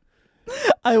 Objection.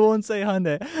 I won't say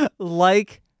Hyundai.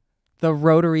 Like the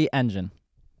rotary engine.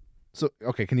 So,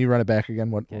 okay, can you run it back again?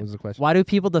 What was the question? Why do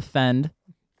people defend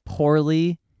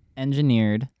poorly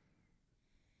engineered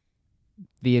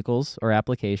vehicles or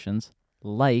applications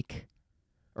like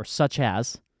or such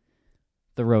as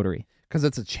the rotary? Because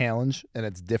it's a challenge and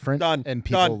it's different. Done. And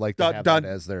people Done. like Done. to have Done. that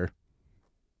as their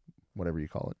whatever you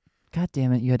call it. God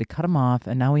damn it, you had to cut him off,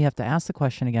 and now we have to ask the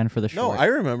question again for the No, short. I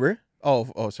remember.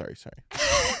 Oh, sorry.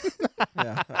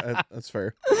 Yeah, that's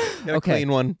fair. Get a Okay. clean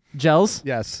one. Gels,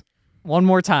 Yes. one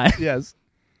more time. Yes.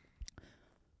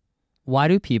 Why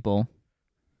do people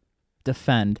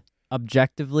defend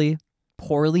objectively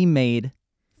poorly made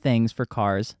things for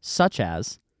cars, such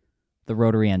as the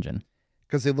rotary engine?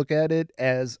 Because they look at it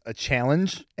as a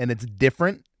challenge and it's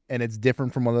different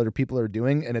from what other people are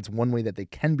doing, and it's one way that they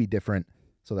can be different.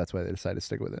 So that's why they decide to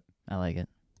stick with it. I like it.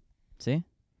 See?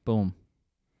 Boom.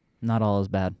 Not all is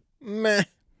bad. Meh.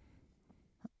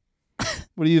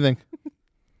 What do you think?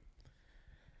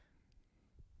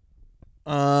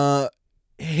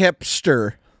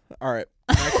 Hipster. All right.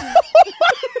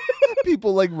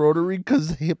 People like rotary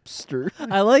because hipster.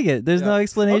 I like it. There's no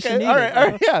explanation Okay. needed. All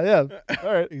right. Yeah.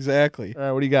 All right. Exactly. All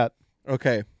right. What do you got?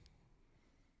 Okay.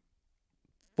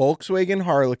 Volkswagen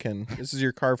Harlequin. This is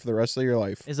your car for the rest of your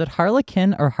life. Is it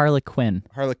Harlequin or Harlequin?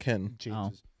 Harlequin.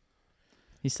 Changes.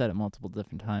 He said it multiple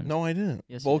different times. No, I didn't.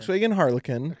 Yes, you did. Volkswagen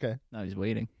Harlequin. Okay. No, he's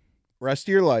waiting. Rest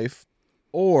of your life,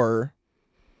 or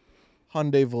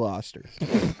Hyundai Veloster.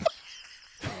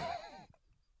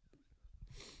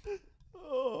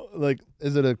 Like,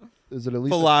 is it at least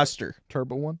Veloster. a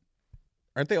turbo one?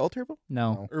 Aren't they all turbo?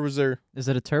 No. Or was there Is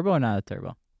it a turbo or not a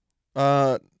turbo?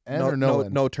 N or no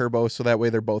N? no turbo, so that way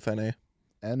they're both NA.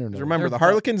 N or no? Remember, They're the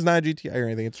Harlequin's not a GTI or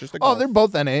anything. It's just a Oh, Golf. they're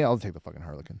both NA. I'll take the fucking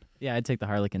Harlequin. Yeah, I'd take the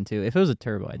Harlequin too. If it was a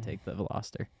turbo, I'd take the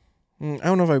Veloster. I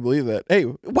don't know if I believe that. Hey,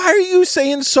 why are you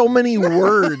saying so many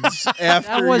words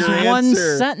after That was your one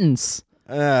answer? sentence.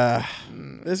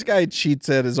 This guy cheats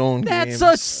at his own That's game.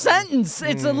 a sentence.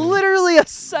 It's literally a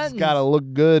sentence. Gotta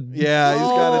look good. Yeah, he's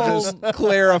got to just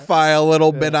clarify a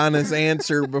little bit on his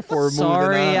answer before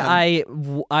Sorry, moving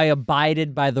on. I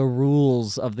abided by the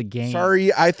rules of the game.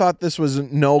 Sorry, I thought this was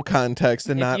no context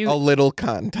and If not you- a little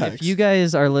context. If you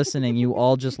guys are listening, you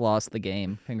all just lost the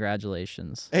game.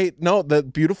 Congratulations. Hey, no, the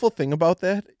beautiful thing about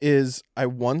that is I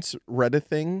once read a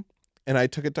thing and I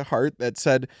took it to heart that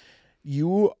said,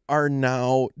 "You are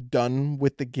now done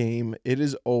with the game. It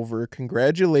is over.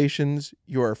 Congratulations.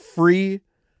 You are free.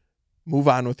 Move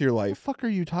on with your What the life." fuck are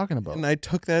you talking about? And I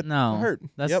took that to No, heart.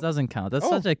 that Yep. doesn't count. That's Oh,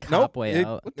 such a cop nope, way it-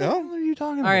 out. What the No. hell are you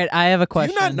talking All about? right, I have a Do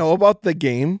question. you not know about the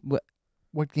game?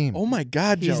 What game? Oh my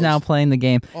God, He's Jones. now playing the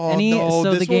game. Oh no,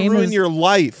 so this the game will ruin is your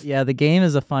life. Yeah, the game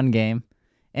is a fun game.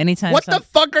 Anytime. What the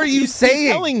fuck are you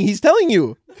saying? He's telling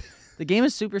you. The game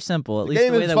is super simple. At The least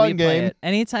game the way is that fun we play game. it.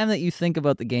 Anytime that you think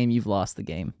about the game, you've lost the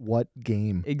game. What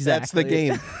game? Exactly. That's the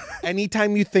game.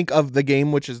 Anytime you think of the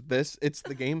game, which is this, it's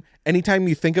the game. Anytime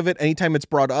you think of it, anytime it's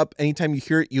brought up, anytime you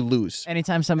hear it, you lose.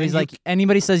 Anytime somebody's And you- like,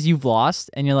 anybody says you've lost,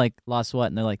 and you're like, lost what?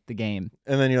 And they're like, the game.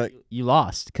 And then you're like, You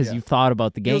lost because Yeah. you thought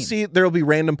about the game. you'll see there'll be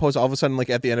random posts all of a sudden, like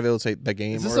at the end of it, it'll say the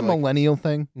game. Is this or a like, millennial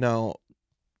thing? No.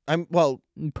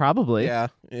 Probably. Yeah.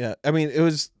 I mean, it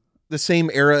was the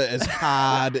same era as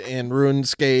COD and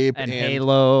RuneScape And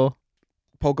Halo,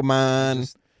 Pokemon.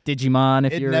 Just- Digimon.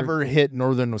 If It you're never hit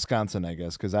northern Wisconsin, I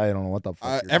guess, because I don't know what the fuck.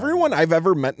 you're talking Everyone about. I've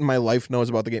ever met in my life knows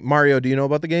about the game. Mario, do you know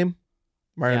about the game?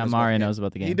 yeah, knows Mario about the knows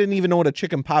about the game. game. He didn't even know what a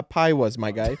chicken pot pie was,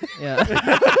 my guy. Yeah.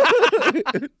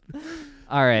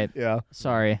 All right. Yeah.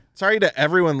 Sorry. Sorry to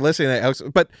everyone listening, Alex,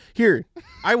 but here,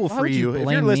 I will Why free would you you. If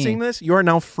blame you're listening me? to this, you are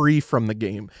now free from the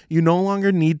game. You no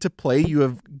longer need to play. You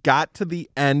have got to the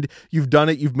end. You've done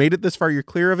it. You've made it this far. You're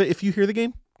clear of it. If you hear the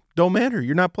game, don't matter.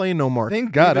 You're not playing no more.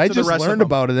 Thank God. Leave it I to the just rest of learned them.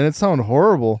 about it, and it sounded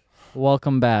horrible.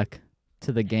 Welcome back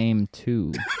to the game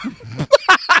 2.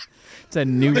 It's a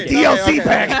new Okay, game. DLC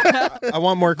pack. I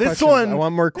want more This questions. one- I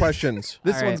want more questions.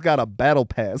 This All right. one's got a battle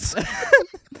pass.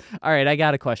 All right, I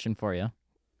got a question for you.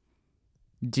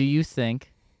 Do you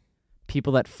think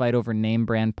people that fight over name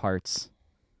brand parts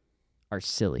are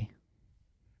silly?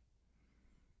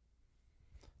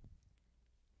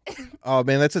 Oh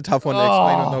man, that's a tough one to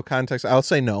explain with Oh. no context. I'll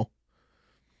say no.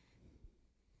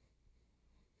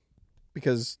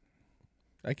 Because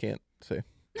I can't say.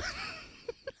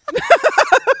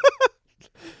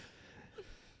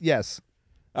 Yes,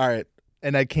 All right.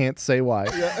 and I can't say why.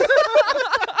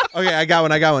 Okay, I got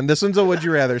one. This one's a would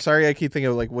you rather. Sorry, I keep thinking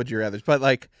of like would you rather, but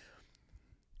like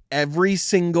every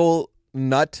single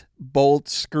nut, bolt,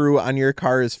 screw on your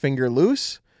car is finger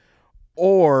loose,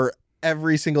 or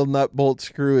every single nut, bolt,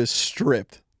 screw is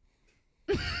stripped.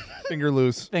 Finger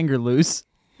loose. Finger loose.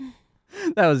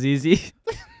 That was easy.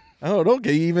 Oh,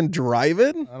 okay. You even drive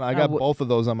it? And I got w- both of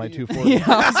those on my 240. Yeah,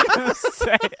 I was gonna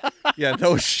say. Yeah,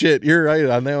 no shit. You're right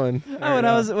on that one.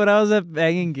 When I was at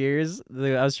Banging Gears,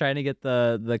 I was trying to get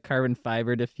the carbon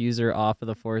fiber diffuser off of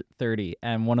the 430,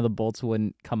 and one of the bolts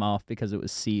wouldn't come off because it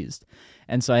was seized,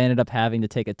 and so I ended up having to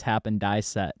take a tap and die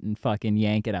set and fucking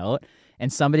yank it out.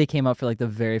 And somebody came up for like the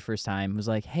very first time, was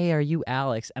like, "Hey, are you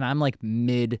Alex?" And I'm like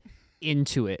mid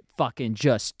into it, fucking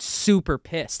just super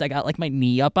pissed. I got like my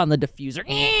knee up on the diffuser,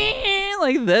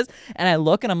 like this, and I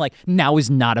look and I'm like, now is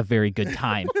not a very good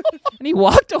time. And he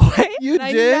walked away. You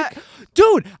and dick.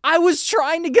 Dude, I was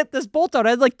trying to get this bolt out.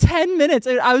 I had like 10 minutes.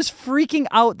 And I was freaking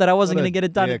out that I wasn't What a going to get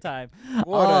it done in dick. time.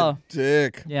 What Oh, a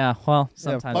dick. yeah, well,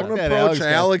 sometimes. fuck Don't that approach Alex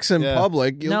guy. Alex in Yeah.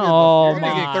 public. You'll No, get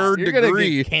man. the third You're gonna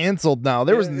degree. get canceled now.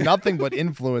 There was nothing but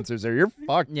influencers there. You're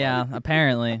fucked. Yeah,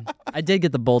 apparently. I did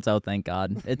get the bolt out, thank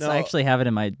God. I No. actually have it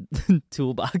in my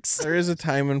toolbox. There is a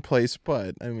time and place,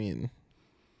 but I mean,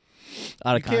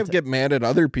 Out you of can't context. get mad at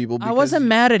other people. I Because wasn't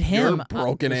mad at Your him.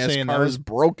 broken Just ass saying that car was- is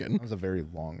broken. That was a very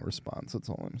long response. That's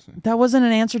all I'm saying. That wasn't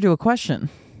an answer to a question.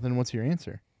 Then what's your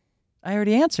answer? I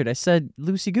already answered. I said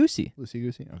loosey goosey. Lucy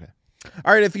Goosey? Okay.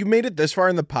 All right, if you made it this far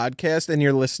in the podcast and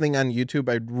you're listening on YouTube,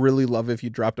 I'd really love if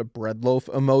you dropped a bread loaf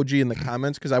emoji in the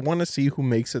comments because I want to see who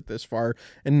makes it this far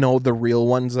and know the real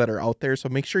ones that are out there. So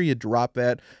make sure you drop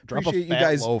that. Drop Appreciate a you fat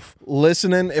guys loaf.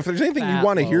 listening. If there's anything you Fat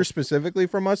want to hear loaf. specifically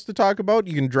from us to talk about,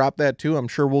 you can drop that too. I'm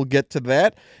sure we'll get to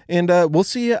that. And we'll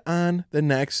see you on the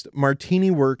next Martini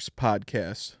Works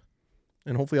podcast.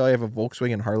 And hopefully I'll have a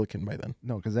Volkswagen Harlequin by then.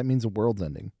 No, because that means the world's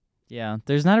ending. Yeah,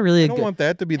 there's not really I a don't good... want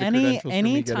that to be the credentials for me getting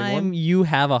Anytime one. you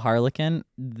have a Harlequin,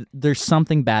 there's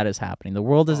something bad is happening. The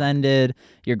world has ended.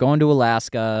 You're going to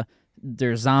Alaska.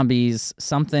 There's zombies.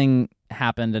 Something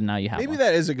happened, and now you have Maybe one.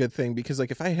 that is a good thing because,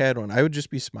 like, if I had one, I would just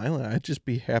be smiling. I'd just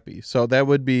be happy. So that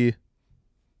would be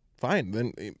fine.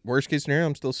 Then, worst case scenario,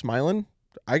 I'm still smiling.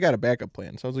 I got a backup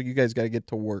plan. Sounds like you guys got to get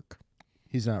to work.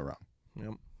 He's not wrong.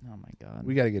 Yep. Oh my God.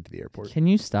 We got to get to the airport. Can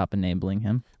you stop enabling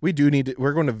him? We do need to.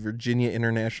 We're going to Virginia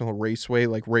International Raceway,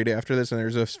 like, right after this, and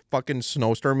there's a fucking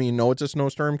snowstorm. And you know it's a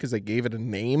snowstorm because they gave it a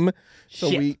name.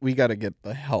 So Shit. we got to get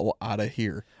the hell out of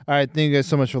here. All right. Thank you guys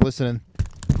so much for listening.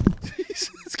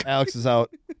 Alex is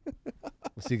out.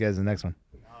 We'll see you guys in the next one.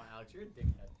 Oh, Alex, you're a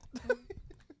dickhead.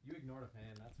 You ignored a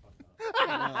fan. That's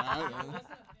fucked up.